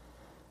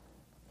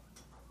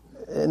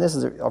 And this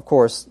is, of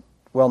course,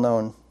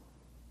 well-known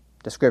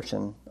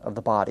description of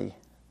the body,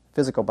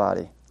 physical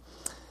body.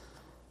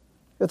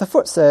 If the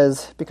foot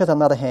says, because I'm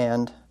not a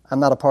hand, I'm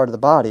not a part of the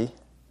body,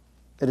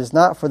 it is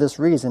not for this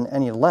reason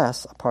any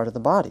less a part of the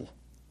body.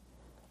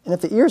 And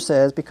if the ear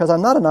says, because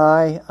I'm not an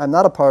eye, I'm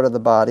not a part of the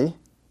body,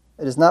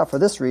 it is not for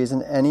this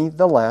reason any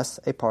the less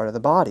a part of the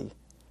body.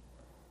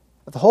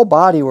 If the whole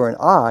body were an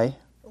eye,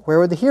 where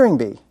would the hearing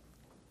be?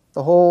 If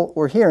the whole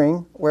were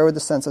hearing, where would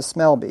the sense of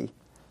smell be?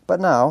 But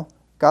now,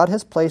 God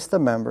has placed the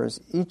members,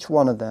 each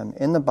one of them,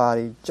 in the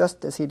body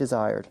just as he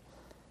desired.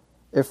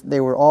 If they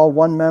were all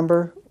one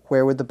member,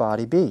 where would the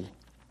body be?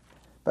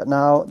 But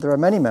now there are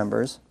many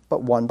members,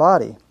 but one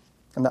body.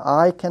 And the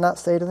eye cannot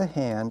say to the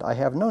hand, I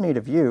have no need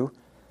of you,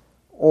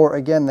 or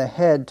again the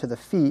head to the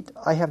feet,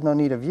 I have no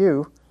need of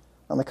you.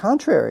 On the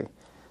contrary,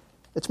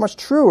 it's much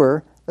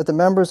truer that the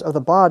members of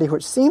the body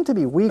which seem to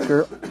be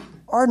weaker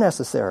are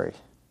necessary,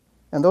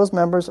 and those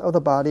members of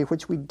the body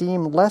which we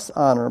deem less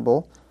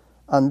honorable,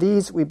 on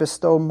these we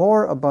bestow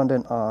more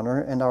abundant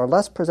honor, and our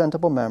less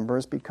presentable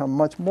members become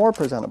much more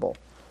presentable,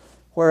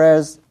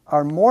 whereas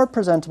our more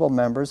presentable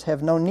members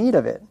have no need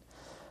of it.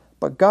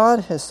 But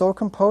God has so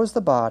composed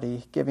the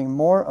body, giving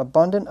more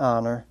abundant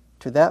honor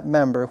to that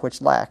member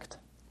which lacked,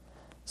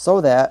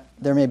 so that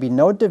there may be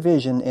no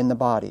division in the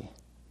body,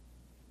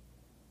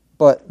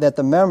 but that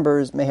the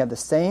members may have the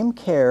same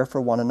care for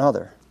one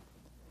another.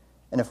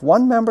 And if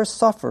one member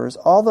suffers,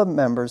 all the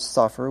members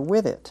suffer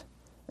with it.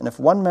 And if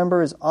one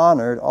member is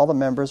honored, all the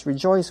members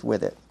rejoice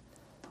with it.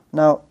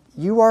 Now,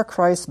 you are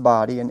Christ's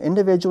body and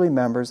individually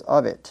members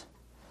of it.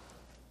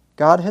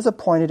 God has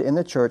appointed in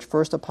the church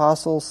first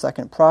apostles,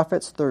 second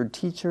prophets, third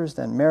teachers,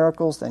 then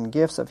miracles, then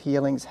gifts of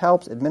healings,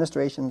 helps,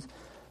 administrations,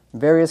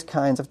 various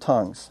kinds of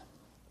tongues.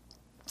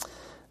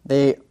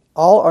 They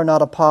all are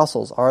not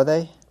apostles, are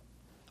they?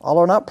 All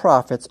are not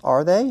prophets,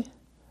 are they?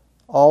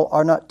 All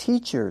are not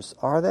teachers,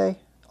 are they?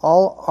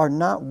 All are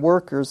not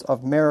workers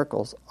of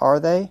miracles,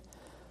 are they?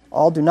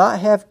 All do not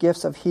have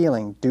gifts of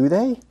healing, do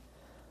they?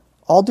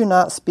 All do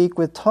not speak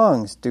with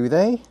tongues, do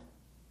they?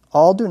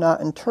 All do not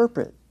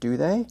interpret, do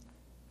they?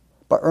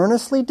 But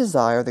earnestly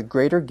desire the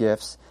greater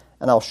gifts,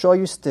 and I'll show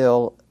you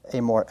still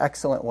a more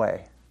excellent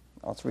way.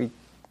 Let's read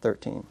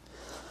 13.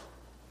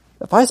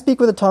 If I speak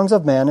with the tongues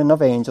of men and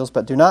of angels,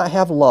 but do not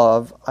have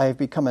love, I have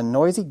become a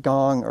noisy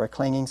gong or a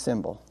clanging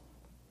cymbal.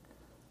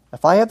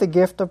 If I have the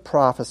gift of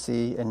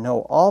prophecy and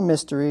know all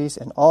mysteries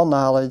and all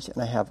knowledge,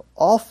 and I have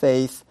all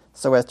faith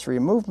so as to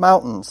remove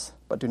mountains,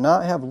 but do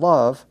not have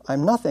love, I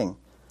am nothing.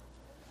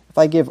 If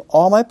I give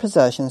all my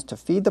possessions to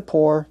feed the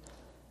poor,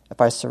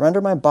 if I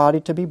surrender my body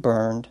to be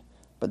burned,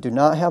 but do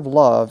not have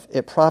love,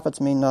 it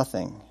profits me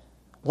nothing.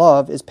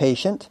 Love is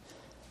patient,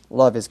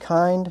 love is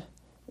kind,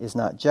 is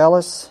not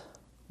jealous,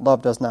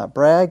 love does not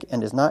brag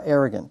and is not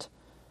arrogant.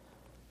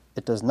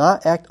 It does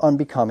not act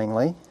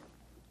unbecomingly,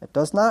 it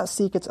does not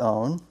seek its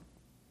own,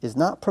 is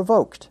not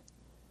provoked,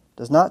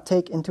 does not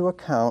take into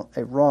account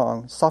a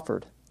wrong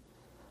suffered,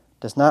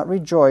 does not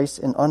rejoice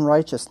in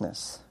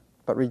unrighteousness,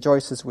 but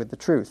rejoices with the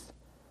truth,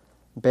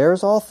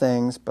 bears all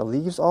things,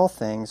 believes all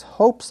things,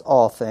 hopes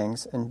all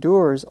things,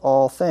 endures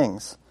all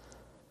things.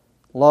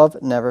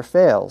 Love never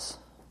fails,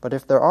 but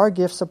if there are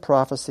gifts of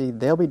prophecy,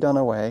 they'll be done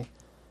away.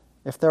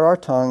 If there are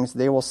tongues,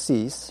 they will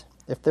cease.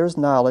 If there's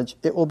knowledge,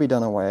 it will be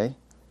done away.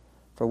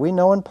 For we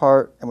know in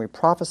part, and we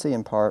prophesy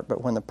in part,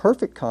 but when the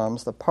perfect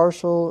comes, the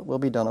partial will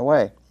be done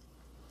away.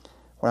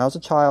 When I was a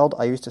child,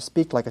 I used to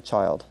speak like a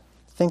child,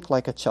 think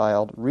like a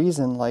child,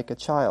 reason like a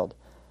child.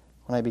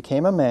 When I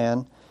became a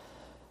man,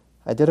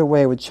 I did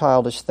away with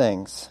childish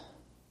things.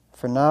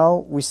 For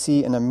now we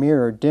see in a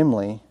mirror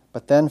dimly,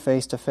 but then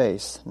face to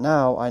face.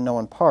 Now I know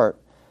in part,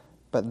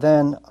 but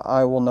then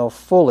I will know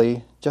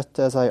fully, just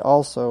as I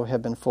also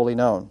have been fully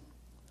known.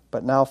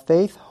 But now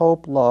faith,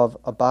 hope, love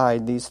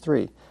abide, these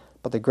three.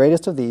 But the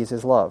greatest of these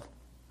is love.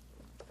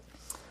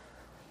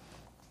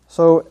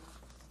 So,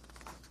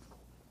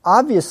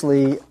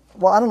 obviously,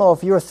 well, I don't know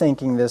if you're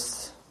thinking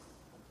this,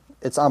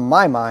 it's on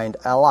my mind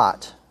a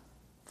lot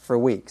for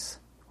weeks.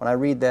 When I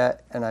read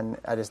that, and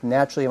I just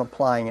naturally am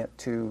applying it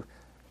to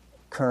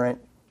current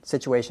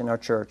situation in our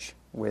church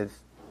with,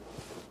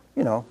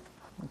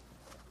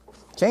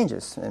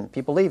 changes and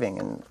people leaving,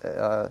 and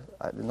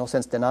no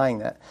sense denying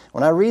that.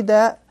 When I read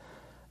that,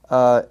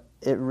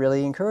 it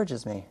really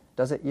encourages me.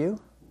 Does it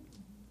you?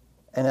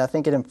 And I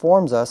think it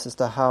informs us as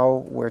to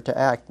how we're to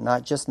act,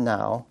 not just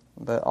now,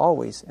 but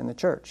always in the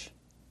church.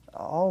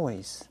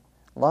 Always.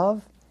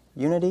 Love,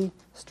 unity,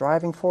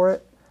 striving for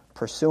it,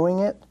 pursuing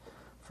it,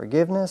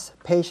 forgiveness,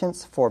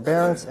 patience,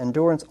 forbearance,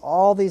 endurance,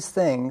 all these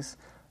things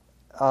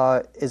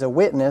is a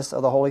witness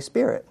of the Holy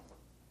Spirit.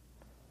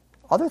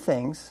 Other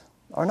things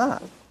are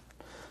not.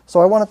 So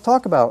I want to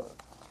talk about,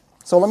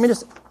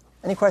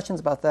 any questions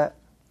about that?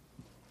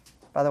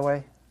 By the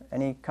way,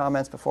 any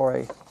comments before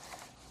I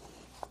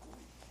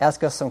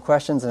ask us some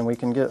questions and we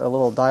can get a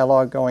little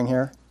dialogue going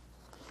here?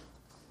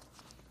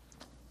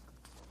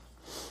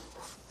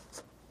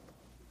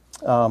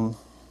 A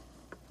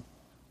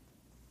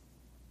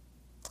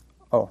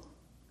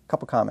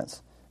couple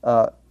comments.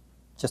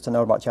 Just a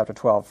note about chapter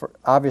 12.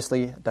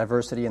 Obviously,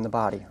 diversity in the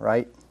body,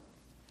 right?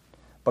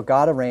 But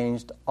God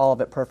arranged all of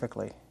it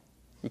perfectly.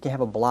 You can't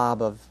have a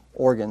blob of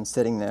organs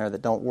sitting there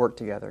that don't work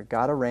together.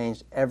 God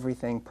arranged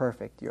everything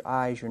perfect. Your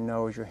eyes, your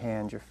nose, your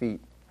hands, your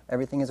feet.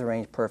 Everything is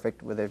arranged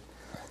perfect with a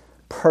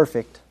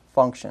perfect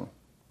function.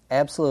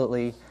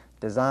 Absolutely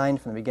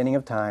designed from the beginning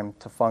of time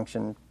to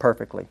function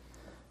perfectly.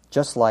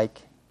 Just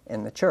like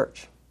in the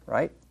church,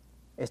 right?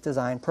 It's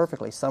designed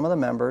perfectly. Some of the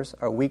members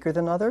are weaker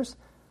than others,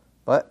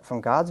 but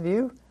from God's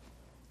view,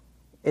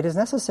 it is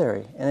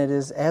necessary, and it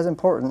is as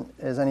important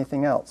as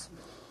anything else.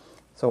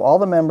 So all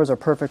the members are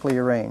perfectly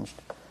arranged.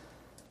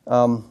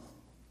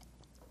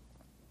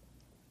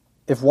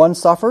 If one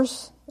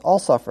suffers, all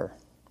suffer.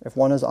 If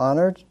one is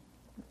honored,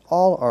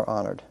 all are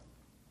honored.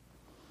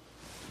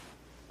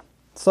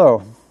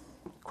 So,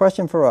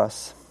 question for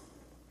us.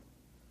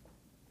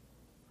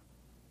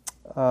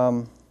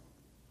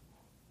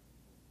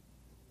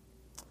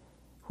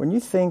 When you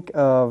think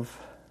of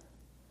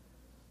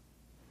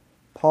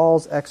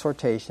Paul's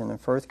exhortation in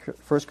 1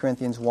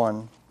 Corinthians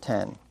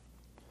 1:10,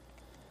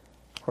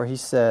 where he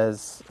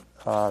says,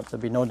 there'll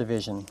be no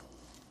division.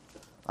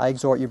 I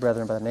exhort you,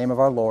 brethren, by the name of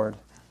our Lord,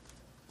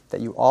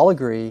 that you all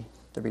agree,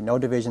 there be no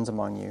divisions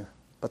among you,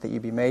 but that you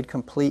be made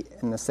complete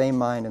in the same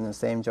mind and the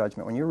same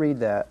judgment. When you read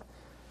that,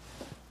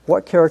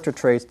 what character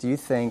traits do you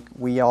think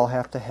we all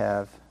have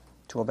to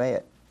obey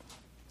it?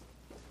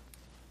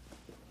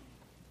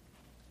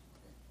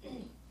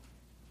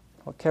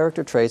 What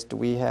character traits do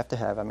we have to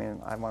have? I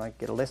mean, I want to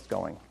get a list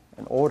going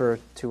in order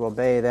to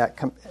obey that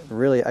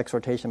really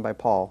exhortation by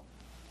Paul.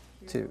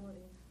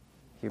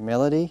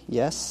 Humility,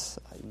 yes,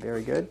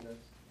 very good.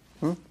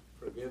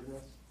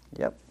 Forgiveness.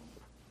 Yep,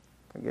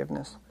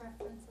 forgiveness.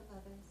 Preference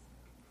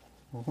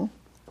of others.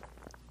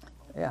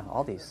 Yeah,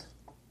 all these.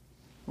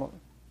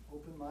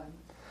 Open-minded.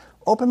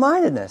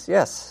 Open-mindedness,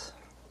 yes.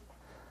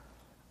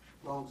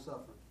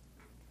 Long-suffering.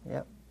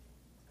 Yep.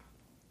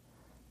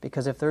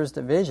 Because if there's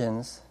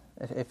divisions,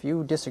 if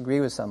you disagree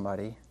with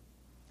somebody,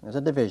 there's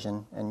a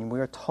division, and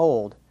we're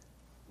told,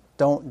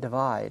 don't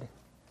divide,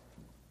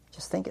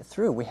 just think it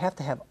through. We have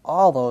to have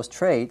all those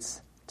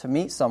traits to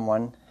meet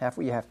someone.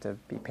 You have to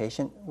be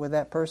patient with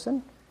that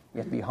person. You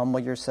have to be humble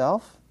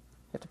yourself.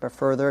 You have to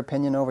prefer their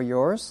opinion over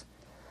yours.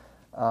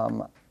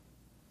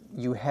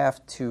 You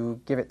have to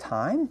give it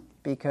time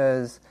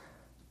because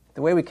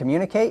the way we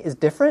communicate is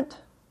different.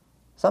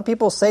 Some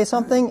people say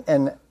something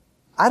and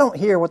I don't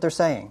hear what they're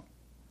saying.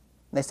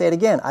 And they say it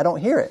again. I don't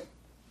hear it.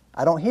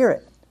 I don't hear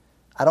it.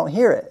 I don't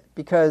hear it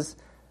because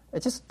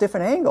it's just a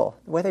different angle.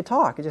 The way they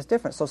talk is just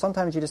different. So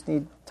sometimes you just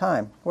need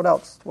time. What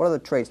else? What other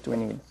traits do we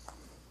need?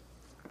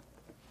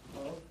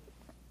 Love.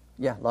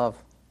 Yeah, love.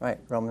 Right,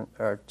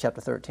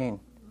 chapter 13.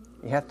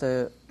 You have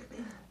to.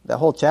 The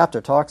whole chapter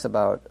talks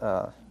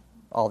about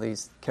all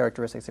these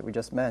characteristics that we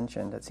just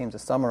mentioned. It seems to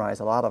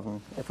summarize a lot of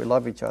them. If we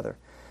love each other,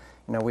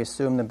 we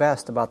assume the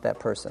best about that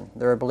person.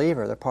 They're a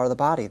believer. They're part of the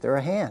body. They're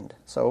a hand.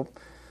 So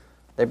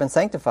they've been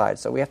sanctified.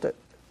 So we have to,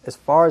 as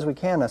far as we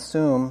can,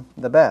 assume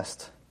the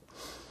best.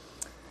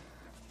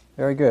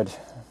 Very good.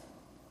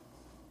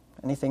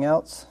 Anything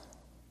else?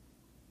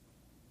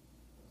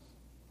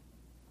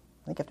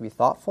 I think you have to be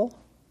thoughtful.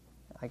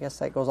 I guess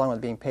that goes along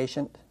with being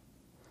patient.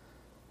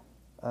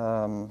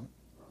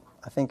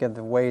 I think of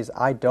the ways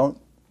I don't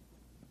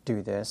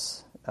do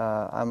this.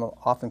 I'm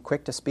often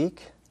quick to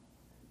speak.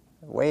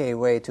 Way,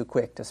 way too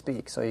quick to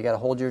speak. So you got to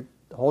hold your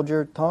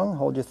tongue,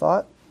 hold your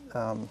thought.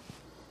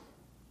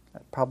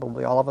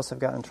 Probably all of us have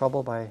gotten in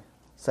trouble by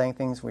saying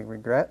things we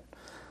regret.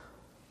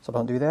 So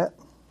don't do that.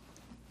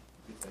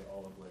 You say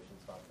all of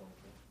Galatians 5:23.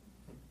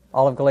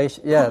 All of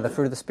Galatians, yeah, the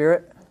fruit of the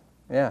Spirit.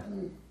 Yeah.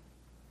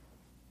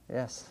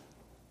 Yes.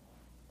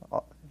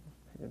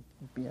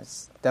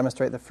 Yes.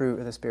 Demonstrate the fruit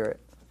of the Spirit.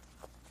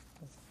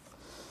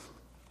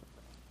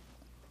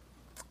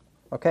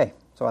 Okay,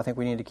 so I think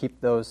we need to keep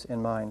those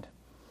in mind.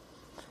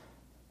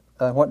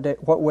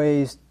 What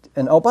ways?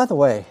 And by the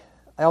way,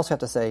 I also have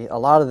to say a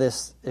lot of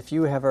this. If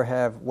you ever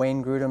have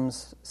Wayne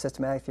Grudem's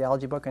systematic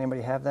theology book,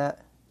 anybody have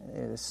that?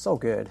 It is so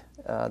good.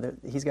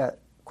 He's got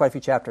quite a few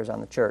chapters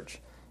on the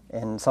church,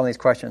 and some of these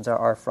questions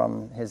are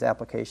from his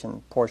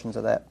application portions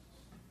of that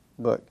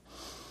book.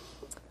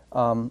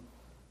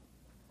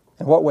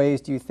 In what ways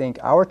do you think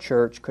our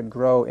church could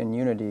grow in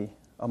unity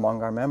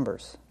among our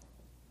members?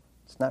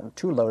 It's not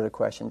too loaded a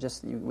question.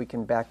 Just we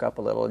can back up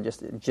a little.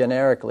 Just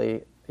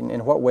generically,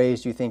 in what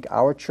ways do you think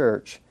our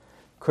church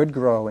could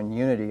grow in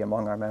unity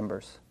among our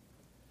members?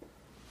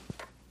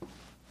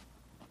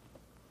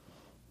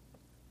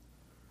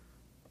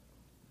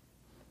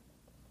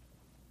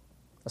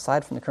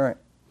 Aside from the current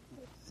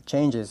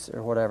changes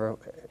or whatever,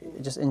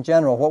 just in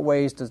general, what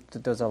ways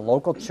does a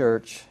local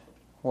church,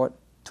 what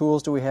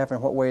tools do we have,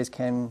 and what ways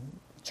can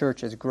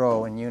churches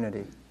grow in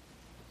unity?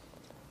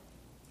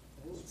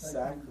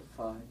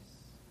 Sacrifice.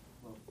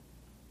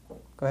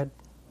 Go ahead.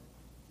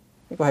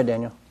 Go ahead,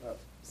 Daniel.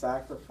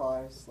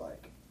 Sacrifice our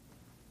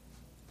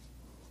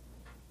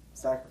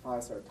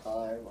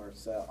time,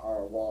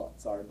 our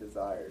wants, our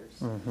desires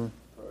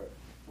for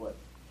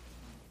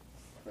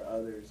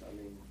others. I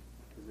mean,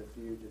 because if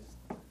you just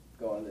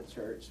go into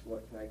church,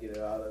 what can I get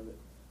out of it?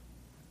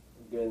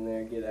 Get in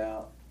there, get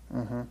out.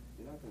 Mm-hmm.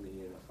 You're not going to be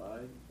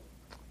unified.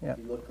 Yep.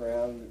 If you look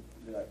around and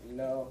be like,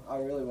 I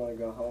really want to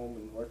go home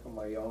and work on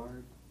my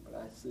yard, but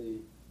I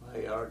see My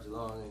yard's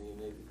long and you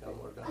need to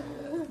come work on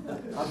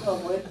it. I'll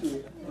come with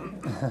you.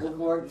 We'll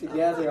work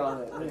together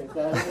on it. Is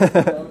that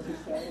what you're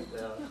saying?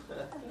 Yeah.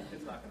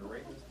 It's not going to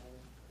rain this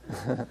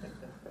morning.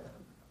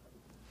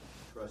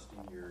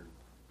 Trusting your,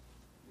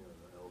 the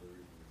elder,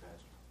 your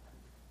pastor.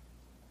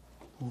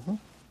 Mm-hmm.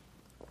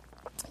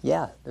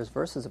 Yeah, there's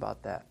verses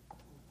about that.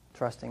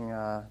 Trusting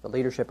the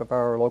leadership of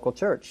our local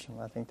church.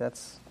 I think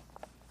that's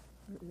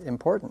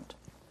important.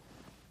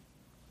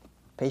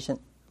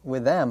 Patient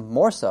with them,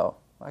 more so.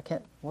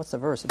 What's the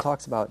verse? It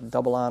talks about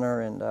double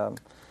honor and...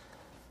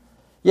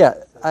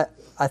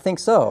 I think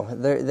so.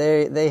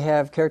 They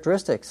have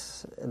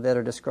characteristics that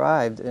are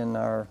described in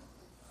our,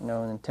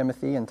 in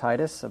Timothy and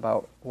Titus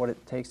about what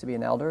it takes to be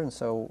an elder, and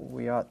so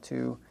we ought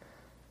to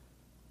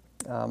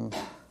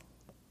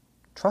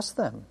trust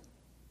them,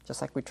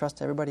 just like we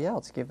trust everybody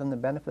else. Give them the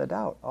benefit of the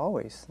doubt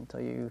always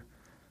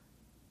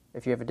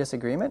if you have a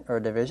disagreement or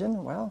a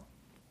division, well,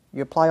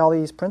 you apply all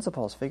these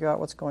principles, figure out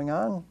what's going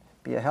on,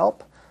 be a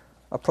help,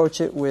 approach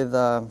it with.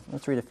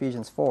 Let's read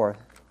Ephesians 4.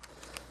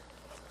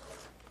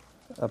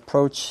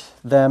 Approach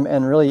them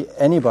and really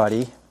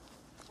anybody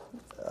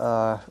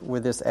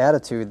with this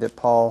attitude that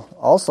Paul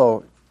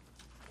also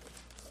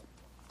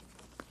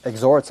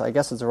exhorts. I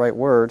guess is the right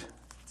word.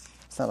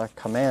 It's not a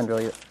command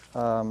really.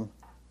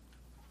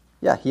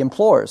 He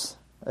implores.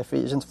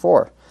 Ephesians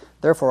 4.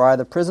 Therefore, I,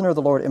 the prisoner of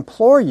the Lord,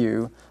 implore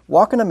you,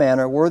 walk in a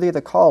manner worthy of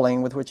the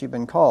calling with which you've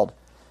been called.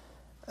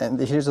 And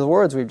here's the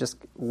words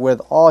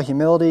with all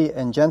humility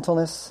and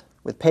gentleness,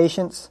 with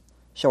patience,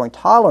 showing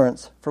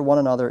tolerance for one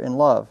another in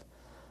love.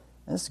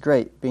 And this is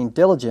great, being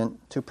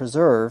diligent to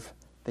preserve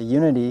the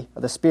unity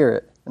of the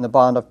Spirit in the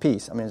bond of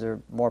peace. I mean, is there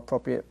a more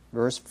appropriate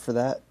verse for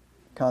that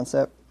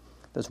concept?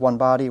 There's one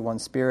body, one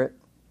Spirit,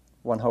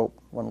 one hope,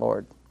 one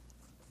Lord.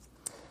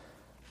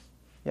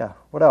 Yeah,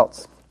 what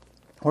else?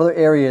 What other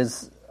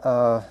areas,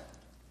 or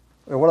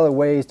what other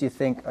ways do you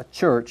think a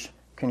church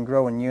can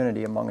grow in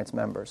unity among its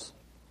members?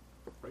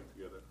 Pray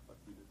together, like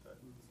you did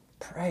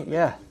Pray,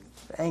 yeah.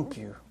 Thank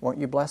you. Weren't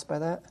you blessed by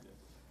that?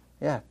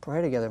 Yeah,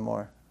 pray together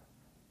more.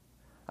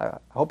 I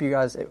hope you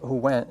guys who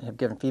went have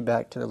given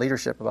feedback to the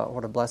leadership about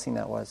what a blessing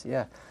that was.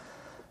 Yeah,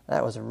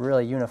 that was a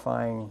really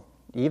unifying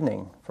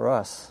evening for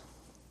us.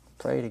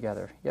 Pray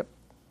together. Yep,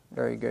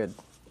 very good.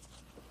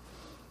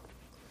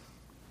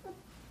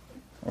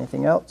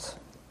 Anything else?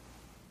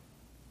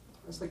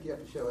 I just think you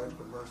have to show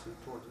extra mercy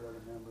towards the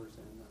other members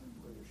and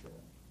leadership.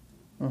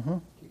 Mm-hmm.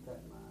 Keep that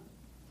in mind.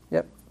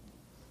 Yep.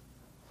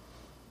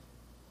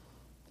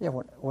 Yeah,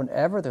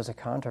 whenever there's a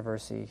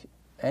controversy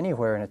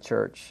anywhere in a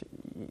church,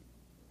 you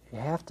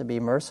have to be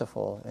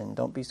merciful and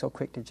don't be so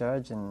quick to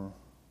judge and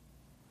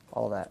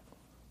all that.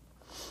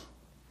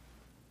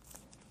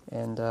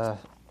 And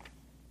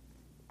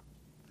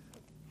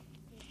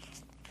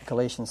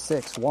Galatians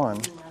 6:1.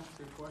 Let me ask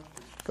you a question.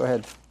 Go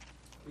ahead.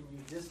 Can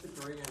you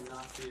disagree and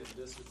not be a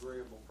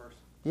disagreeable person?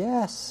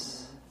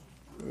 Yes.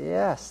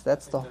 Yes,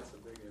 that's I the. think that's a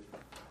big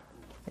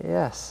issue.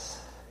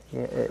 Yes.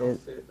 Yeah. I don't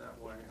see it that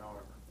way,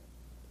 however.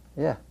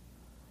 Yeah.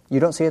 You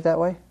don't see it that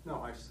way?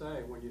 No, I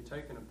say when you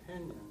take an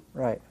opinion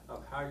Right.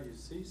 of how you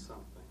see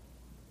something,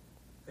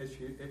 if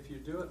you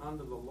do it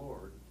under the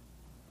Lord,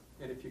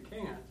 and if you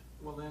can't,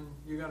 well then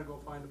you got to go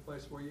find a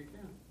place where you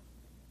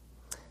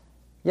can.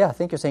 Yeah, I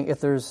think you're saying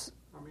if there's.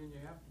 I mean, you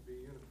have to be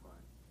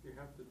unified. You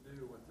have to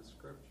do what the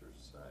Scriptures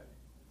say.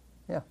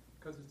 Yeah.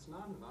 Because it's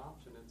not an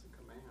option; it's a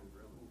command,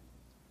 really.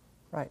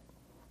 Right.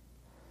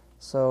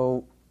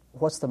 So,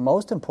 what's the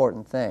most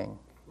important thing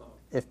Love.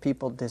 if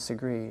people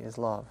disagree is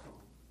love?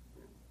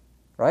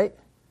 Right?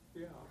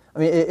 Yeah. I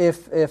mean,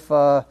 if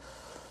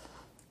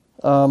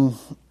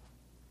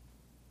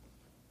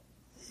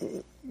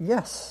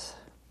yes.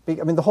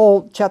 I mean, the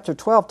whole chapter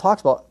 12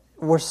 talks about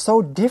we're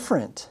so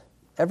different.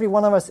 Every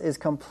one of us is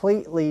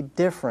completely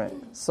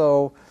different.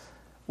 So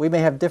we may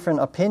have different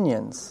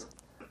opinions.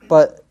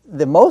 But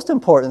the most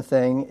important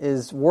thing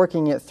is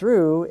working it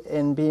through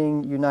and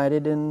being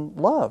united in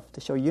love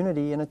to show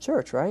unity in a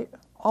church, right?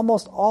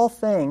 Almost all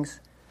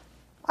things,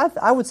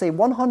 I would say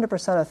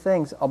 100% of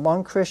things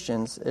among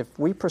Christians, if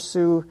we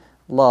pursue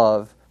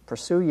love,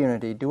 pursue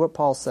unity, do what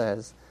Paul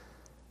says,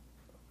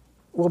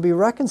 will be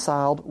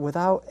reconciled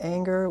without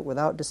anger,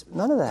 without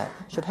none of that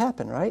should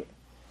happen, right?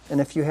 And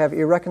if you have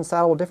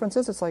irreconcilable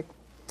differences, it's like,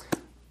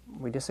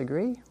 we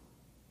disagree.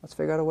 Let's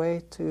figure out a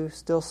way to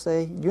still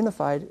stay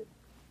unified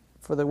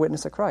for the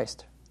witness of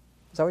Christ.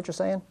 Is that what you're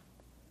saying?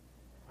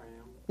 I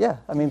am. Yeah,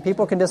 I mean,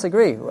 people can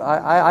disagree.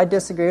 I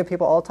disagree with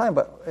people all the time,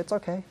 but it's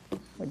okay.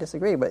 We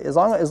disagree. But as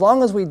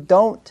long as we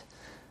don't,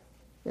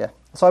 yeah.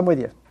 So I'm with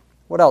you.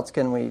 What else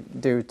can we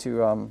do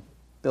to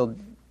build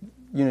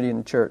unity in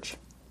the church?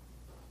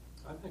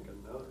 I think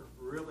another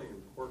really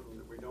important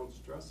that we don't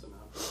stress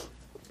enough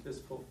is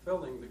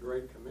fulfilling the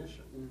Great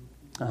Commission,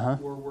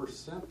 where we're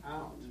sent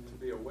out to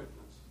be a witness.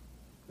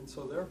 And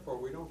so therefore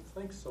we don't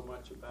think so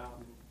much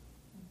about,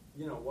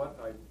 what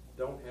I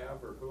don't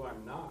have or who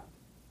I'm not,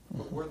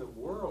 but where the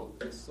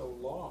world is so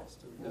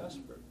lost and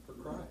desperate for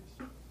Christ.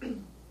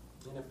 And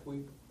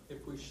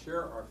if we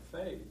share our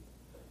faith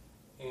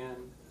and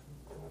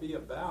be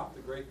about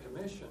the Great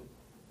Commission,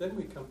 then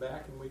we come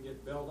back and we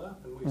get built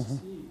up and we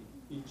see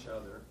each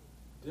other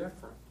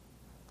different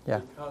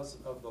because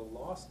of the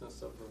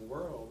lostness of the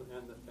world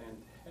and the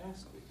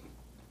fantastic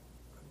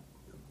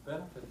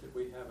benefit that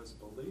we have as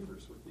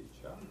believers with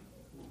each other.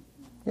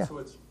 Yeah. So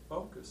it's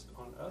focused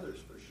on others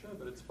for sure,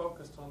 but it's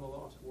focused on the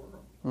lost world.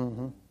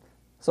 Mm-hmm.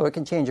 So it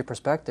can change your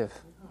perspective.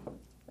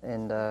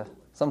 And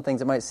some things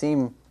that might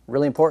seem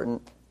really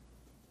important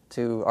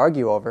to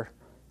argue over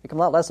become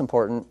a lot less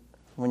important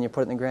when you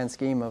put it in the grand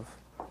scheme of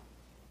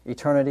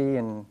eternity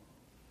and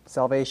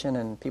salvation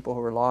and people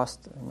who are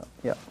lost. And,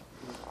 yeah.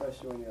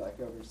 Especially when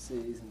you're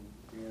overseas and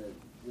you're in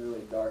a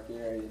really dark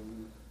area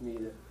and you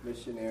meet a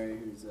missionary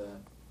who's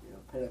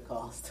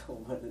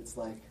Pentecostal, but it's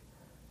like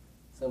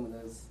some of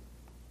those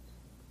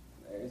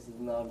areas is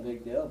not a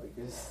big deal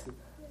because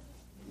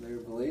they're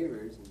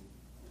believers and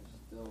they're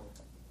still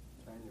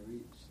trying to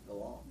reach the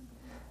lost.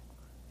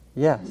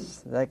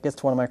 Yes, that gets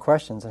to one of my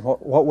questions. In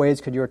what ways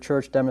could your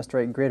church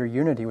demonstrate greater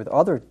unity with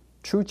other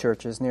true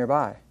churches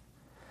nearby?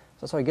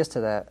 So that's how it gets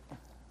to that.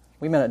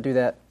 We may not do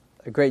that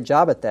a great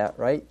job at that,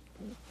 right?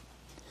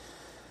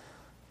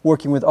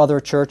 Working with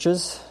other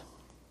churches.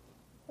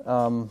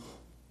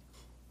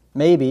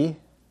 Maybe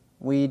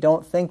we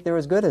don't think they're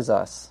as good as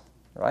us,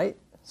 right?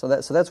 So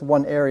that's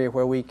one area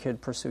where we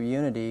could pursue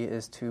unity,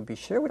 is to be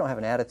sure we don't have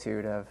an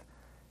attitude of,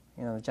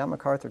 the John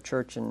MacArthur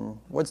Church in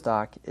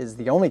Woodstock is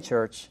the only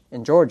church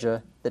in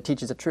Georgia that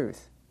teaches the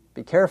truth.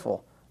 Be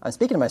careful. I'm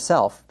speaking to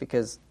myself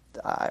because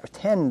I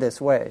tend this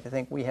way to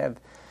think we have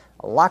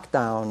a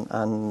lockdown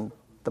on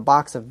the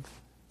box of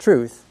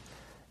truth,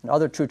 and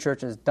other true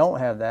churches don't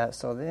have that,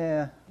 so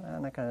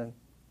I'm not going to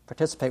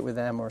participate with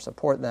them or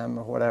support them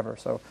or whatever.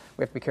 So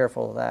we have to be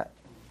careful of that.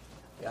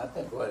 Yeah, I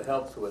think what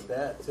helps with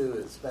that, too,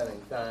 is spending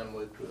time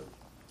with the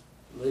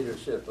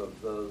leadership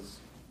of those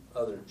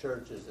other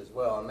churches as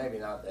well. And maybe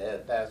not the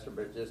head pastor,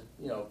 but just,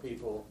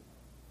 people,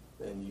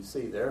 and you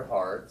see their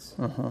hearts.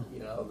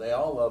 Mm-hmm. They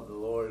all love the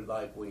Lord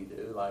like we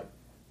do. Like,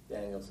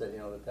 Daniel said,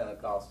 the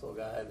Pentecostal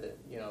guy, that,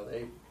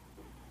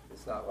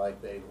 it's not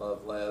like they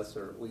love less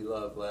or we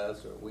love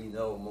less or we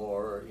know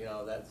more.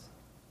 That's,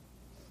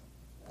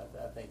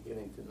 I think,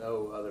 getting to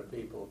know other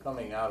people,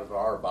 coming out of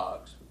our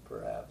box,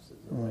 perhaps,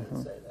 is the way to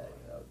say that.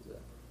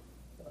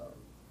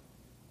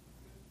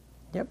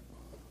 Yep.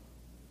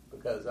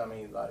 Because, I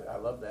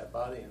love that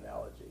body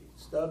analogy.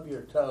 Stub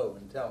your toe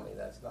and tell me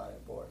that's not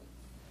important.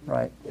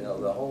 Right.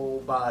 The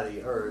whole body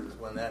hurts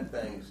when that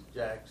thing's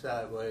jacked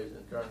sideways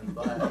and turning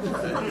black.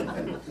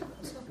 Right?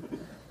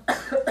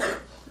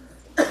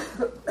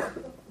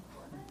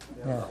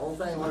 The whole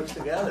thing works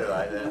together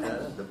like that,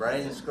 doesn't it? The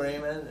brain's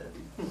screaming.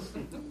 I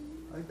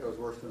think that was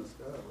worse than a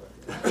stub.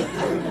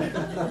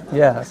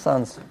 Yeah, that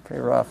sounds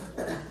pretty rough.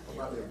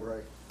 Might be a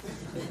break.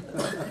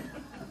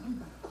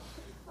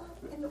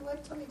 And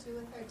what do we do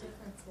with our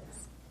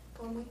differences?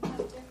 When we have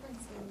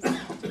differences,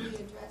 do we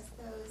address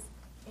those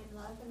in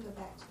love and go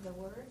back to the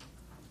Word?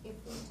 If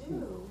we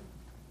do,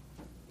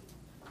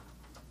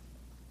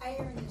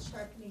 iron is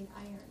sharpening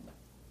iron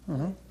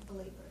with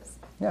believers.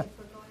 Yeah. If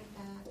we're going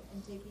back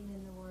and digging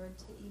in the Word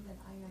to even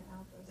iron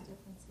out those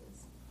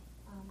differences,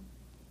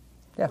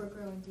 we're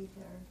growing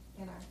deeper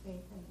in our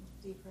faith and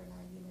deeper in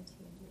our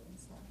unity in doing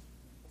so.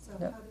 So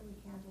how do we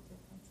handle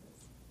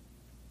differences?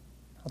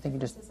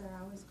 Differences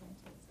are always going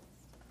to exist.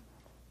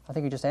 I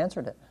think you just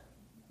answered it,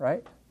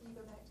 right? You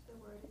go back to the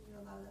Word and you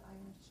allow the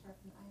iron to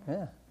sharpen iron.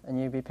 Yeah,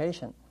 and you be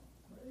patient.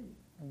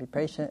 You be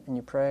patient, and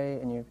you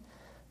pray,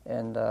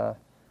 and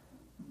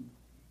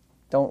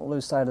don't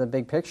lose sight of the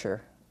big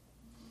picture.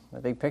 The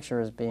big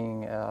picture is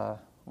being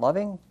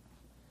loving,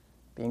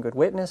 being a good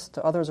witness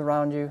to others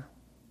around you,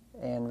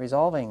 and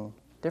resolving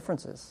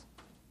differences.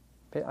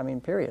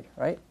 Period,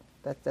 right?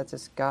 That's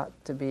just got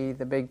to be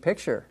the big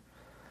picture.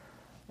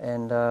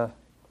 And there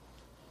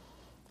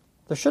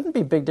shouldn't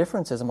be big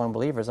differences among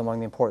believers among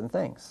the important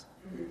things.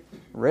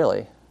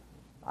 Really.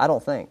 I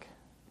don't think.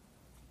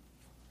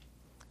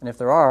 And if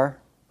there are,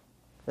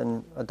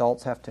 then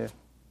adults have to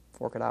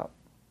fork it out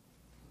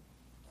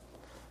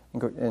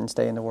and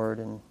stay in the Word.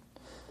 And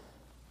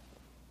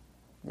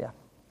yeah.